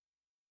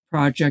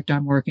project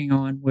I'm working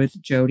on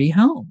with Jody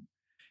Helm.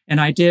 And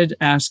I did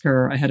ask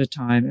her ahead of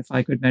time if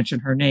I could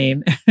mention her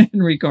name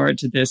in regard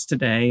to this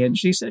today. And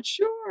she said,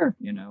 sure,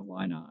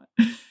 why not?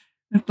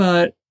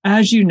 But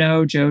as you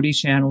know, Jody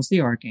channels the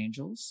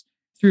archangels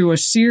through a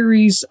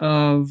series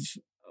of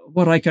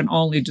what I can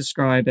only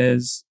describe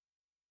as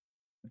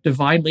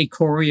divinely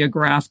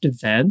choreographed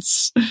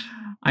events.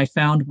 I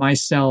found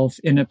myself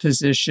in a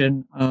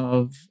position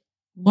of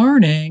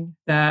learning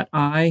that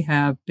I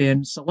have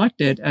been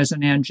selected as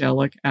an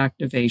angelic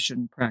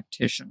activation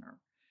practitioner.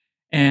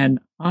 And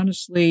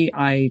honestly,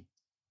 I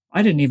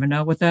didn't even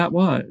know what that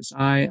was.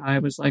 I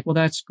was like, well,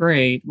 that's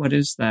great. What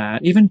is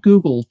that? Even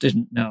Google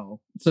didn't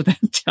know. So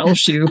that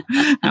tells you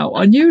how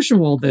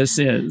unusual this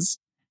is.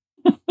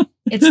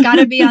 It's got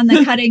to be on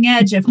the cutting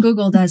edge if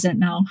Google doesn't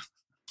know.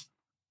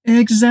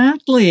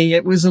 Exactly.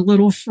 It was a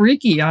little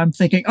freaky. I'm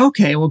thinking,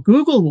 okay, well,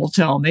 Google will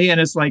tell me. And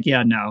it's like,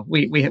 yeah, no,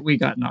 we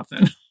got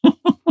nothing.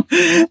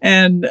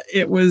 And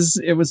it was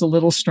a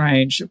little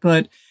strange.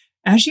 But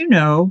as you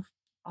know,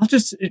 I'll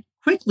just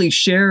quickly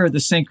share the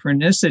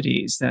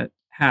synchronicities that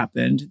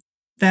happened.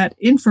 That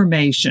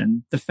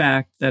information, the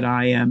fact that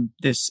I am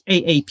this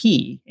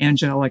AAP,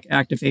 Angelic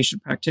Activation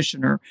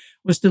Practitioner,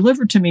 was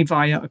delivered to me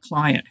via a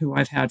client who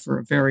I've had for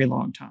a very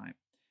long time.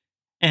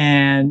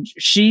 And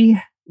she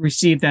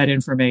received that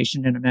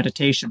information in a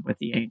meditation with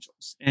the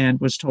angels and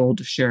was told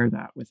to share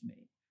that with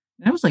me.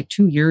 That was like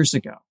 2 years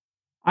ago.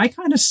 I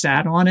kind of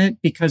sat on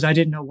it because I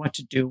didn't know what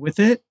to do with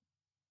it.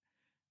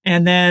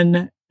 And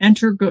then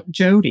enter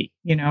Jody.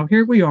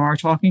 Here we are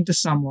talking to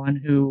someone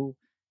who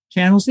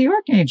channels the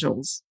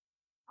archangels.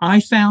 I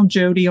found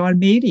Jody on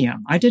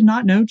Medium. I did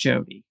not know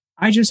Jody.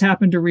 I just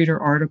happened to read her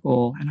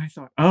article and I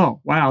thought, oh,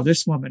 wow,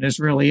 this woman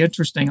is really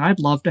interesting. I'd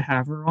love to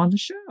have her on the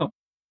show.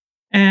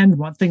 And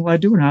one thing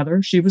led to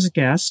another. She was a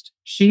guest.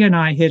 She and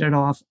I hit it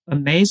off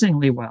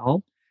amazingly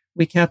well.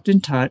 We kept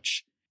in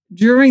touch.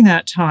 During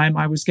that time,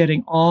 I was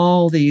getting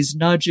all these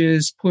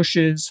nudges,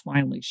 pushes,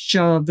 finally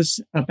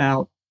shoves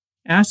about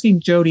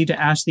asking Jody to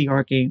ask the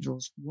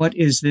archangels, what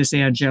is this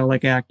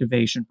angelic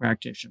activation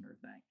practitioner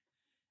thing?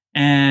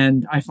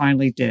 And I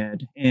finally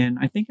did. And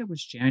I think it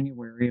was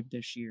January of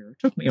this year. It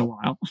took me a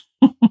while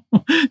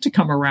to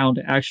come around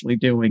to actually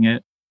doing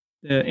it.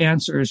 The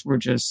answers were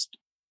just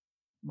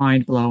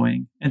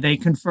mind-blowing. And they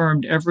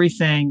confirmed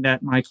everything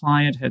that my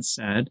client had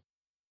said,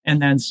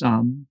 and then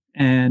some.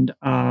 And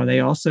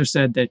they also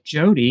said that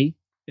Jody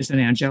is an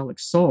angelic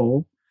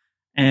soul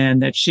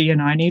and that she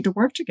and I need to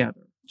work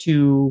together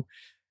to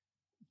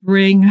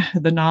bring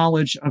the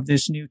knowledge of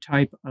this new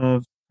type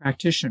of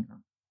practitioner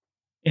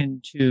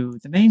into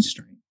the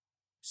mainstream.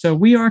 So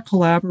we are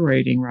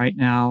collaborating right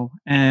now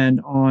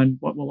and on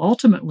what will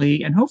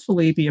ultimately and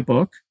hopefully be a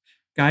book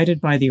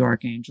guided by the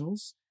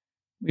archangels.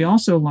 We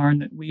also learn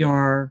that we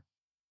are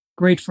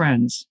great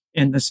friends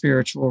in the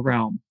spiritual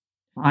realm.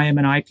 I am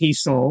an IP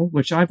soul,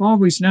 which I've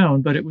always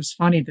known, but it was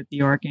funny that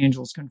the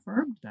archangels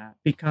confirmed that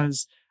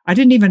because I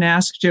didn't even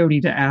ask Jody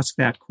to ask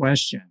that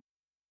question.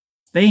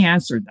 They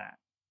answered that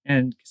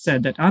and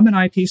said that I'm an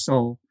IP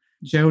soul.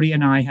 Jody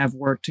and I have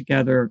worked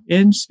together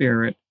in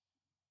spirit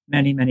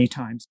many, many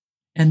times.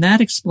 And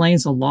that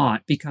explains a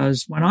lot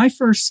because when I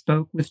first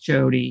spoke with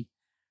Jody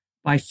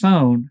by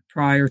phone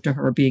prior to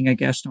her being a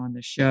guest on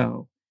the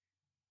show,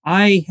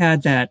 I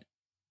had that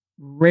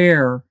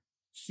rare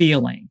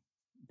feeling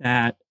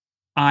that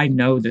I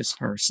know this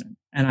person.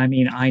 And I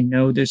mean, I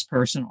know this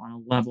person on a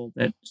level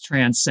that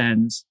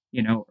transcends,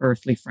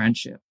 earthly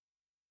friendship.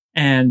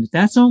 And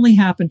that's only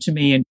happened to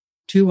me in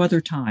 2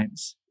 other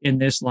times in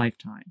this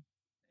lifetime.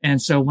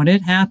 And so when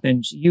it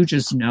happens, you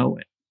just know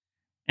it.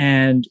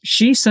 And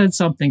she said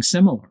something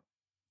similar.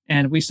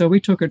 And we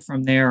took it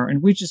from there.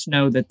 And we just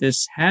know that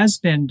this has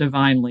been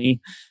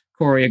divinely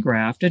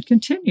choreographed and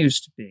continues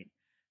to be.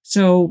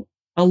 So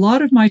a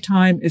lot of my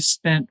time is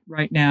spent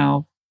right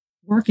now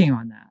working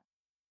on that.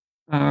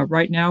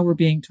 Right now, we're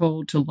being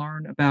told to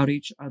learn about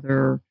each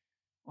other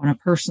on a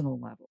personal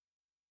level,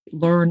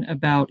 learn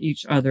about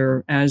each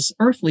other as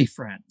earthly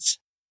friends.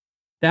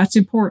 That's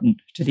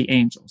important to the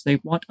angels. They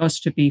want us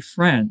to be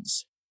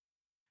friends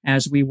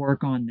as we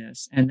work on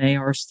this. And they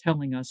are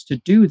telling us to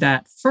do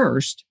that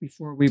first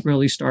before we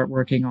really start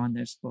working on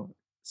this book.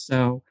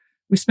 So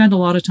we spend a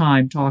lot of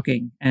time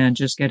talking and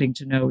just getting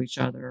to know each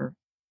other.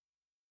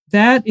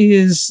 That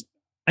is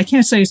I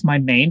can't say it's my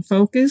main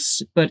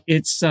focus, but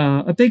it's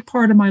a big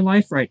part of my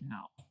life right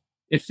now.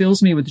 It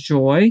fills me with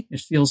joy.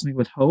 It fills me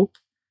with hope.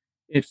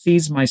 It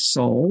feeds my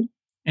soul.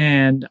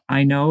 And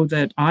I know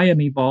that I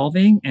am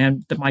evolving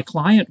and that my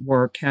client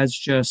work has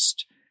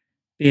just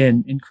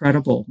been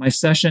incredible. My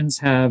sessions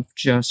have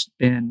just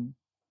been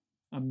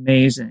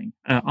amazing,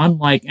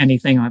 unlike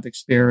anything I've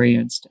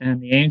experienced.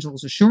 And the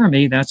angels assure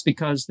me that's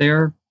because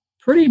they're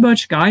pretty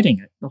much guiding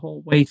it the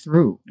whole way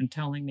through and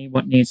telling me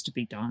what needs to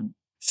be done.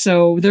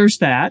 So there's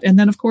that. And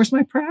then, of course,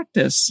 my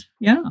practice.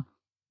 Yeah.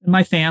 And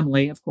my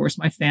family, of course,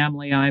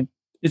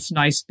 it's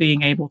nice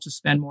being able to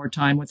spend more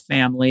time with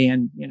family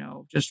and,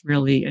 just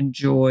really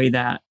enjoy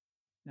that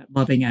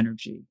loving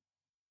energy.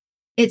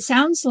 It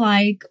sounds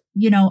like,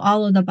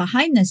 all of the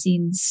behind the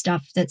scenes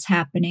stuff that's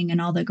happening and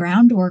all the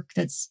groundwork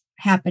that's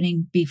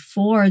happening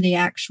before the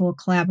actual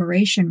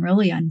collaboration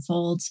really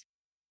unfolds.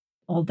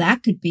 Well,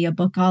 that could be a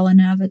book all in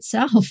and of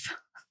itself.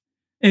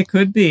 It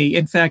could be.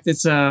 In fact,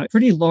 it's a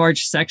pretty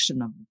large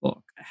section of the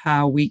book,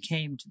 how we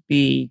came to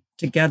be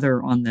together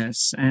on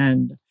this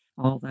and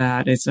all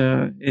that.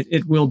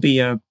 It will be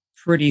a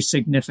pretty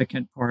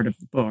significant part of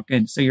the book.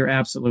 And so you're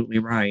absolutely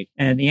right.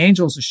 And the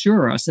angels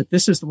assure us that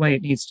this is the way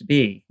it needs to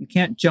be. You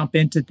can't jump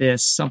into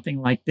something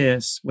like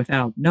this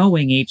without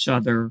knowing each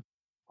other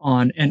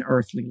on an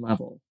earthly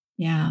level.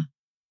 Yeah.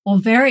 Well,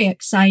 very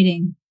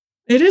exciting.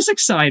 It is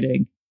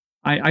exciting.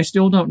 I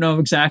still don't know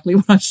exactly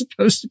what I'm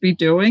supposed to be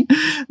doing,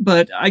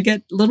 but I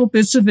get little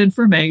bits of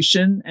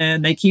information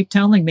and they keep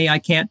telling me I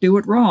can't do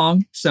it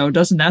wrong. So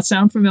doesn't that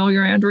sound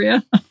familiar,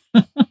 Andrea?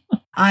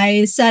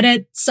 I said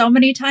it so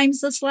many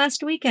times this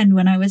last weekend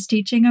when I was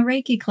teaching a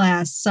Reiki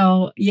class.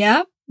 So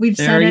yeah, we've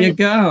said it. There you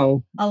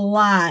go. A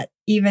lot,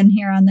 even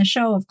here on the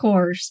show, of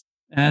course.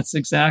 That's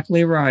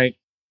exactly right.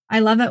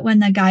 I love it when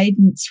the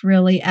guidance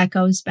really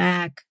echoes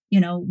back,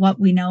 what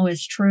we know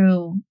is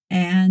true.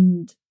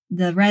 And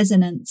the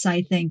resonance,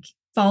 I think,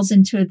 falls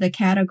into the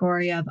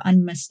category of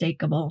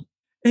unmistakable.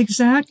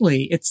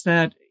 Exactly. It's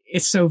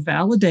so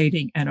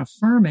validating and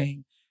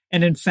affirming.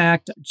 And in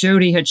fact,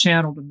 Jody had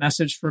channeled a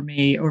message for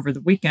me over the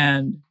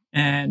weekend.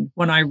 And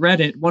when I read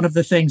it, one of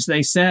the things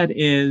they said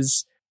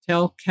is,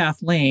 tell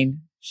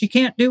Kathleen she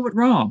can't do it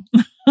wrong.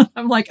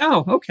 I'm like,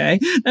 oh, okay.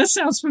 That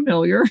sounds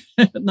familiar.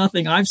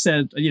 Nothing I've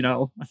said,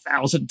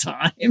 1,000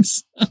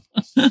 times.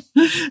 So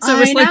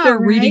it's like they're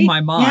reading my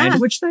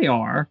mind, which they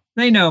are.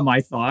 They know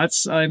my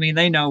thoughts. I mean,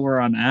 they know where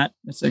I'm at.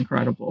 It's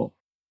incredible.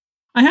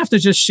 I have to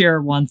just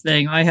share one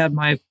thing. I had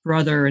my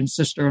brother and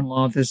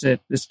sister-in-law visit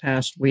this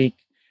past week.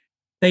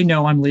 They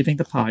know I'm leaving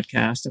the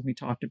podcast, and we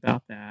talked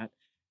about that.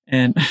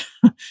 And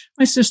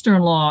my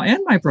sister-in-law and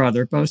my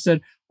brother both said,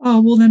 oh,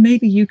 well, then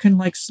maybe you can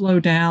slow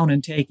down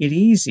and take it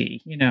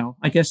easy,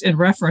 I guess in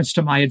reference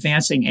to my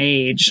advancing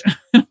age.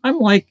 I'm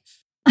like,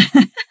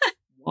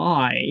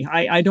 why?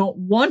 I don't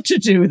want to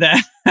do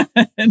that.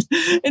 And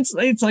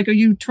it's like, are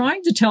you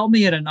trying to tell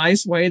me in a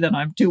nice way that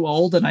I'm too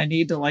old and I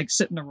need to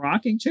sit in a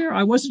rocking chair?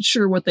 I wasn't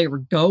sure what they were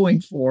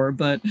going for,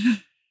 but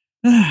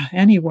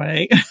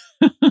anyway,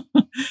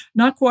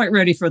 not quite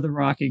ready for the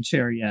rocking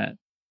chair yet.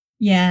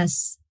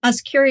 Yes.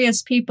 Us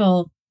curious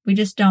people, we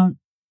just don't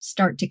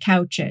start to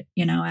couch it,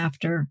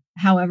 after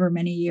however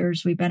many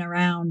years we've been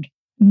around.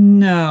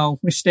 No,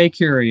 we stay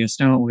curious,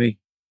 don't we?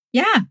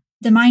 Yeah.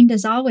 The mind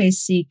is always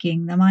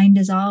seeking. The mind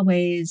is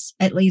always,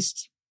 at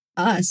least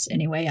us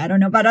anyway. I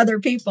don't know about other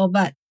people,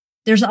 but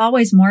there's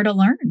always more to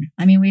learn.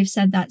 I mean, we've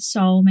said that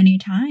so many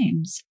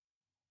times.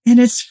 And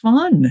it's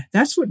fun.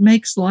 That's what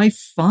makes life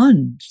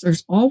fun.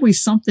 There's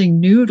always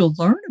something new to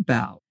learn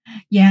about.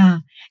 Yeah.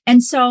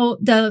 And so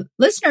the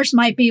listeners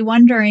might be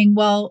wondering,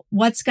 well,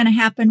 what's going to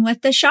happen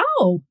with the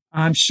show?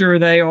 I'm sure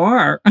they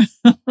are.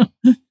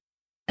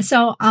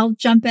 So I'll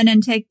jump in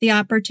and take the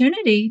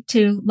opportunity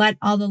to let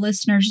all the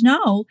listeners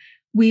know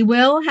we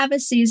will have a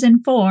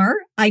season 4.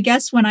 I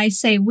guess when I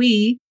say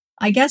we,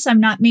 I guess I'm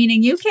not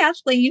meaning you,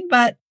 Kathleen,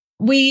 but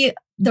we,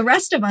 the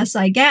rest of us,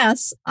 I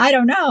guess. I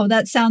don't know.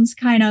 That sounds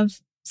kind of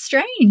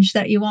strange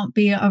that you won't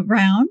be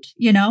around,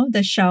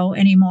 the show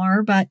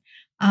anymore, but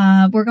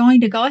we're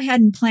going to go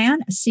ahead and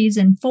plan a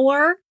season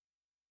 4.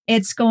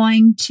 It's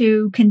going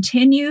to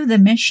continue the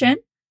mission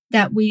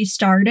that we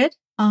started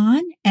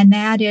on, and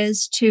that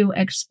is to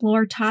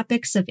explore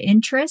topics of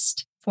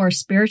interest for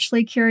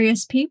spiritually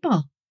curious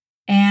people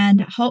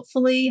and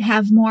hopefully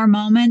have more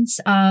moments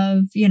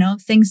of,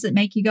 things that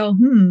make you go,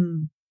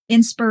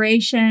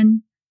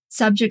 inspiration,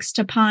 subjects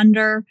to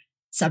ponder,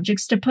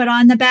 subjects to put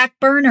on the back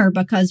burner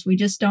because we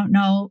just don't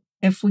know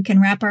if we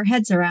can wrap our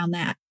heads around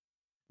that.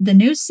 The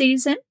new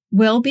season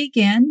will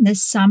begin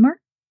this summer,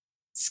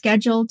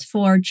 scheduled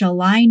for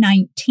July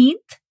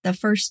 19th, the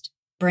first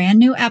brand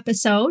new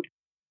episode.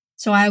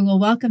 So I will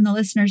welcome the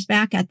listeners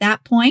back at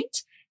that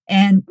point.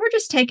 And we're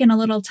just taking a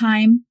little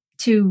time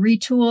to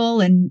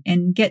retool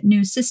and get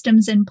new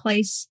systems in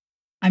place.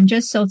 I'm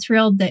just so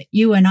thrilled that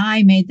you and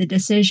I made the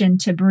decision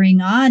to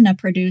bring on a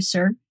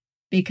producer,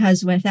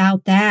 because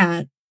without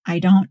that, I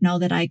don't know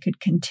that I could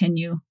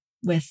continue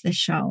with the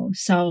show.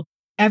 So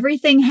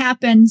everything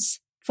happens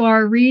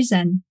for a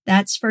reason.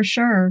 That's for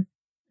sure.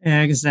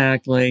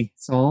 Exactly.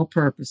 It's all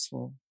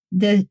purposeful.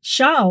 The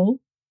show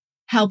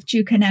helped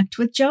you connect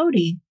with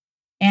Jody,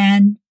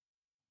 and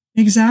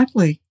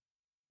Exactly.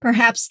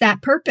 perhaps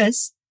that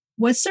purpose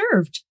was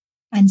served.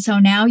 And so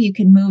now you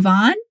can move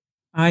on.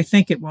 I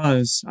think it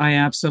was. I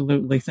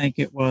absolutely think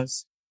it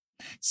was.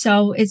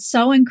 So it's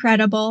so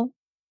incredible.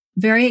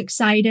 Very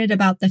excited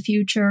about the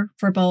future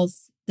for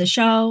both the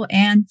show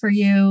and for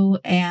you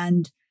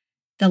and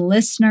the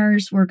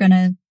listeners. We're going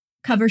to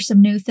cover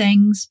some new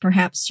things,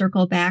 perhaps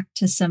circle back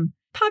to some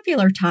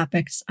popular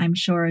topics, I'm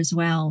sure, as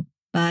well,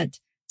 but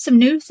some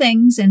new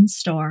things in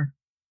store.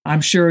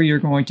 I'm sure you're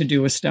going to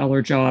do a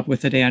stellar job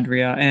with it,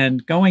 Andrea.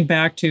 And going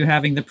back to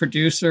having the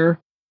producer,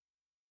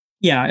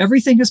 yeah,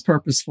 everything is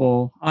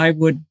purposeful. I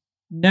would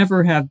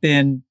never have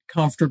been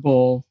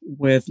comfortable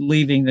with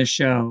leaving the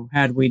show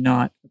had we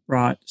not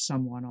brought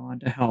someone on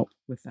to help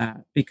with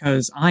that,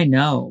 because I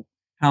know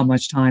how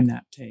much time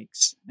that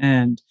takes.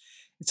 And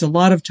it's a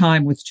lot of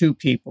time with two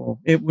people.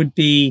 It would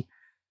be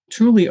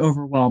truly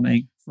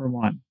overwhelming for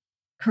one.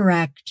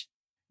 Correct.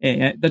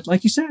 But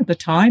like you said, the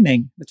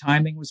timing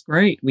was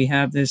great. We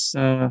have this,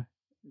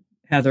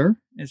 Heather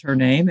is her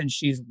name, and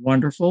she's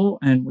wonderful.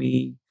 And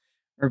we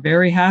are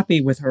very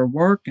happy with her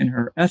work and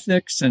her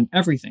ethics and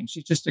everything.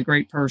 She's just a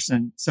great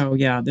person. So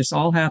yeah, this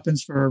all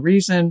happens for a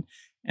reason.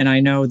 And I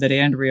know that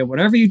Andrea,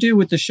 whatever you do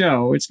with the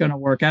show, it's going to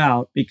work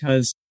out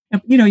because,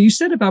 you know, you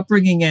said about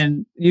bringing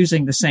in,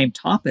 using the same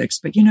topics,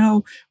 but you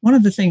know, one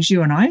of the things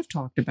you and I have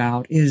talked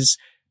about is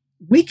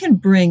we can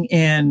bring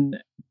in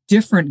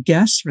different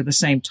guests for the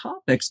same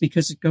topics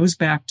because it goes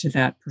back to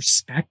that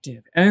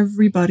perspective.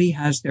 Everybody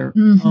has their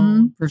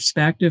own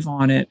perspective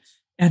on it.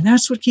 And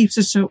that's what keeps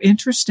it so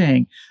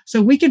interesting.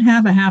 So we can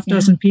have a half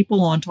dozen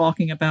people on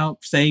talking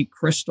about, say,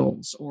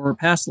 crystals or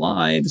past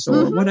lives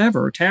or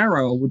whatever.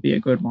 Tarot would be a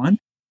good one.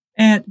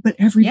 But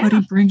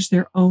everybody brings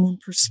their own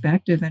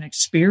perspective and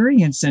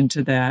experience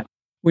into that,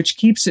 which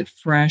keeps it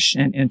fresh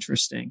and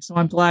interesting. So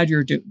I'm glad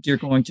you're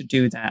going to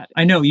do that.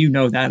 I know you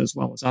know that as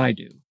well as I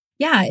do.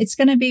 Yeah, it's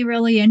going to be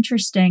really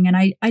interesting. And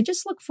I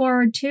just look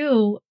forward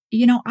to,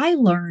 you know, I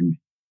learn,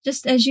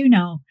 just as you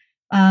know,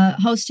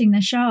 hosting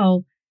the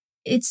show,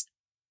 it's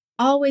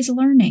always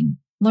learning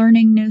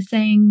new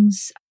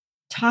things,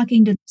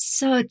 talking to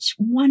such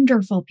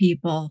wonderful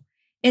people.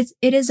 It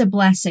is a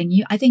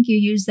blessing. I think you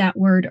used that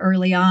word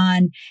early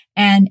on,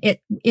 and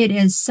it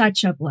is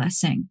such a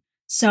blessing.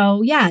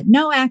 So yeah,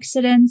 no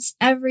accidents.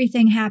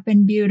 Everything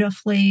happened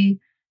beautifully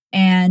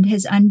and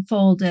has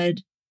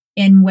unfolded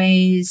in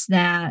ways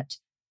that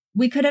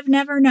we could have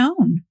never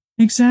known.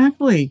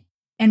 Exactly.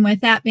 And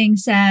with that being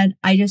said,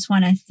 I just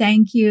want to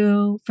thank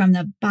you from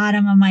the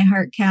bottom of my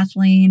heart,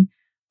 Kathleen,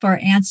 for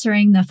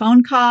answering the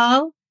phone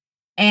call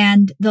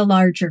and the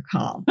larger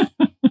call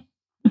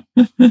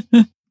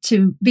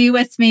to be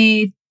with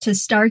me, to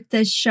start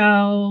this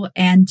show,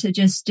 and to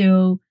just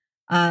do,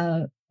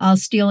 I'll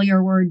steal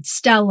your word,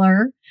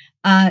 stellar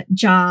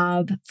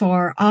job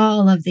for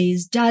all of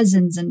these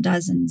dozens and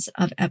dozens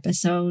of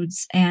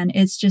episodes. And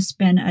it's just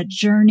been a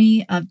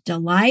journey of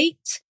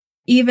delight.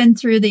 Even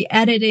through the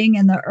editing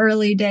in the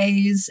early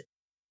days,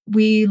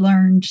 we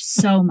learned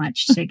so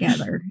much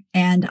together.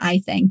 And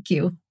I thank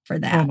you for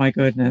that. Oh, my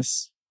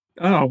goodness.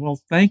 Oh, well,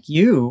 thank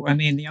you. I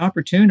mean, the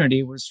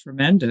opportunity was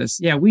tremendous.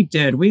 Yeah, we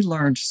did. We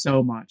learned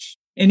so much.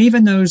 And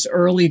even those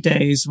early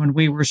days when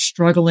we were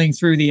struggling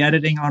through the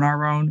editing on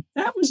our own,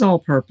 that was all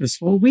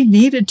purposeful. We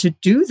needed to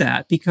do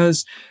that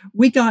because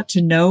we got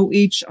to know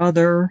each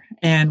other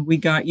and we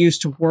got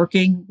used to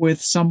working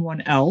with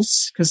someone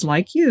else. Because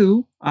like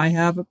you, I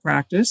have a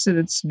practice and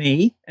it's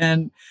me.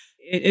 And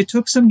it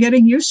took some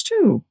getting used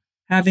to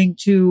having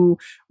to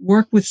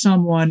work with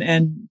someone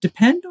and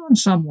depend on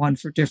someone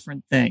for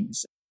different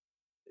things.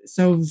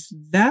 So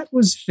that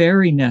was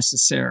very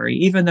necessary,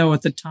 even though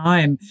at the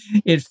time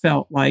it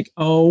felt like,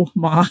 oh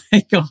my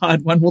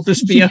God, when will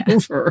this be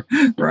over?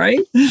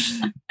 Right?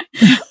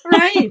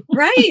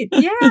 Right.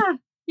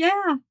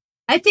 Yeah.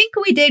 I think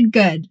we did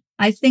good.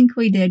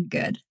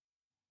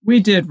 We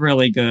did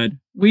really good.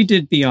 We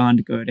did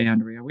beyond good,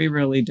 Andrea. We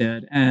really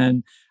did.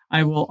 And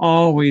I will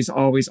always,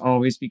 always,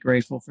 always be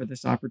grateful for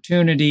this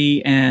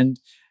opportunity and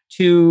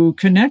to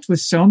connect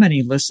with so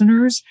many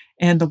listeners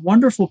and the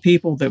wonderful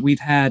people that we've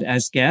had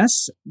as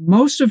guests,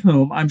 most of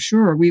whom I'm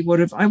sure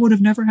I would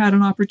have never had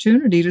an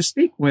opportunity to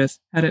speak with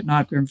had it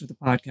not been for the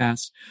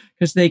podcast,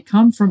 because they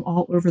come from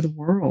all over the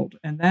world.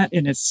 And that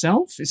in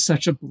itself is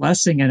such a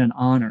blessing and an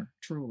honor,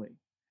 truly.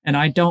 And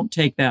I don't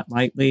take that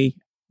lightly.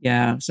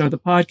 Yeah. So the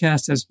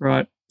podcast has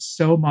brought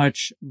so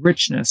much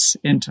richness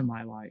into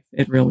my life.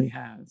 It really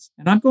has.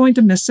 And I'm going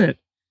to miss it.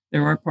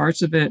 There are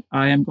parts of it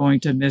I am going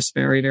to miss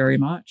very, very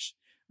much.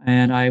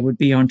 And I would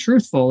be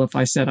untruthful if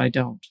I said I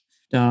don't.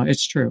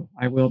 It's true.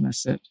 I will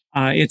miss it.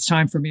 It's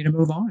time for me to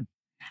move on.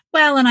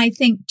 Well, and I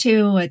think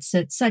too, it's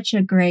such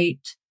a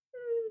great,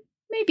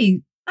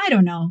 maybe, I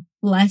don't know,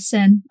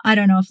 lesson. I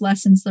don't know if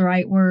lesson's the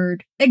right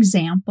word.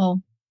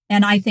 Example.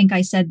 And I think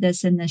I said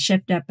this in the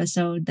shift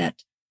episode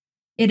that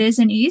it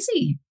isn't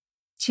easy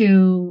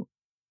to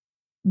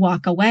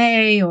walk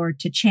away or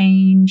to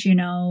change,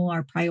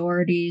 our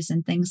priorities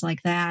and things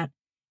like that.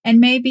 And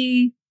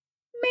maybe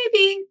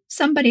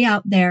somebody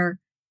out there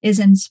is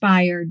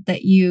inspired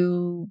that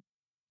you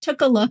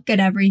took a look at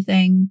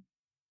everything,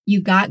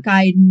 you got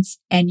guidance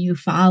and you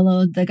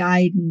followed the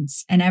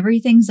guidance and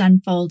everything's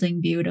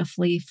unfolding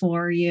beautifully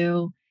for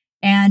you.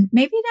 And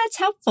maybe that's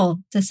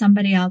helpful to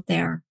somebody out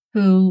there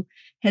who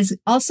has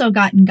also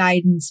gotten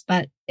guidance,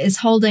 but is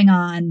holding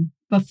on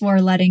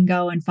before letting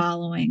go and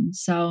following.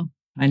 So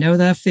I know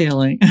that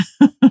feeling.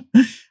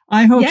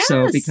 I hope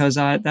so, Yes. because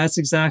that's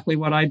exactly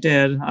what I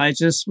did. I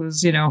just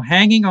was,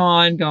 hanging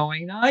on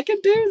going, I can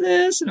do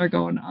this. And they're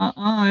going,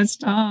 it's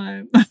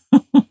time.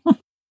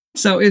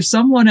 So if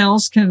someone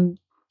else can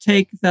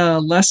take the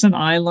lesson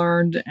I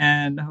learned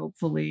and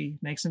hopefully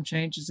make some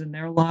changes in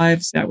their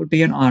lives, that would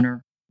be an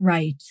honor.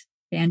 Right.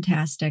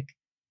 Fantastic.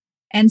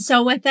 And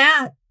so with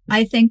that,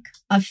 I think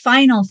a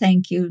final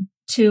thank you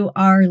to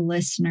our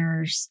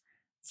listeners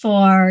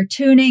for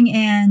tuning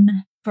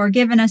in, for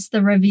giving us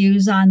the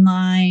reviews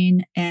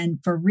online, and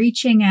for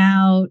reaching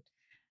out,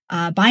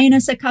 buying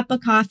us a cup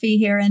of coffee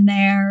here and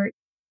there.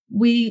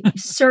 We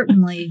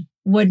certainly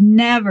would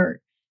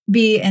never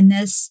be in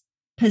this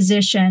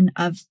position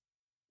of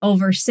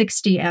over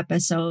 60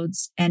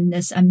 episodes and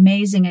this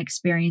amazing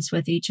experience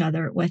with each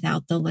other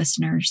without the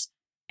listeners.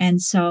 And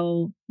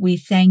so we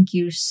thank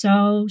you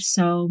so,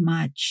 so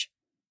much.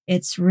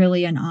 It's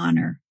really an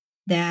honor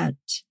that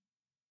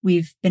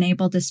we've been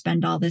able to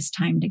spend all this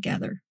time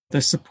together.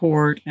 The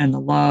support and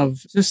the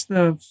love, just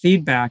the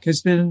feedback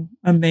has been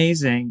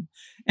amazing.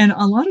 And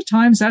a lot of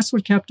times that's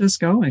what kept us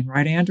going,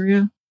 right,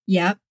 Andrea?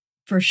 Yep,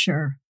 for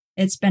sure.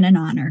 It's been an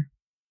honor.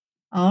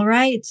 All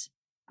right.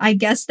 I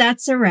guess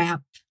that's a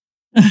wrap.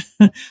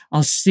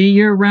 I'll see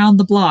you around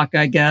the block,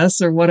 I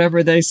guess, or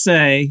whatever they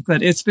say.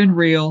 But it's been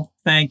real.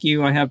 Thank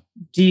you. I have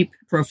deep,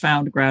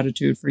 profound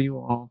gratitude for you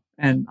all.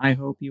 And I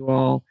hope you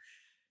all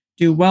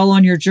do well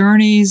on your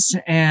journeys.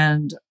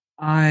 And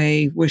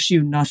I wish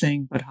you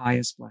nothing but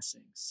highest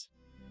blessings.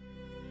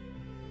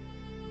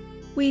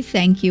 We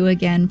thank you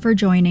again for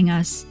joining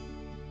us.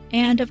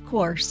 And of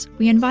course,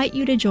 we invite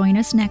you to join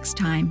us next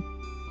time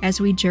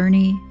as we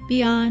journey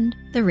beyond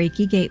the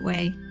Reiki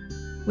Gateway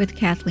with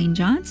Kathleen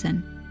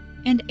Johnson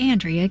and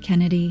Andrea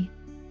Kennedy.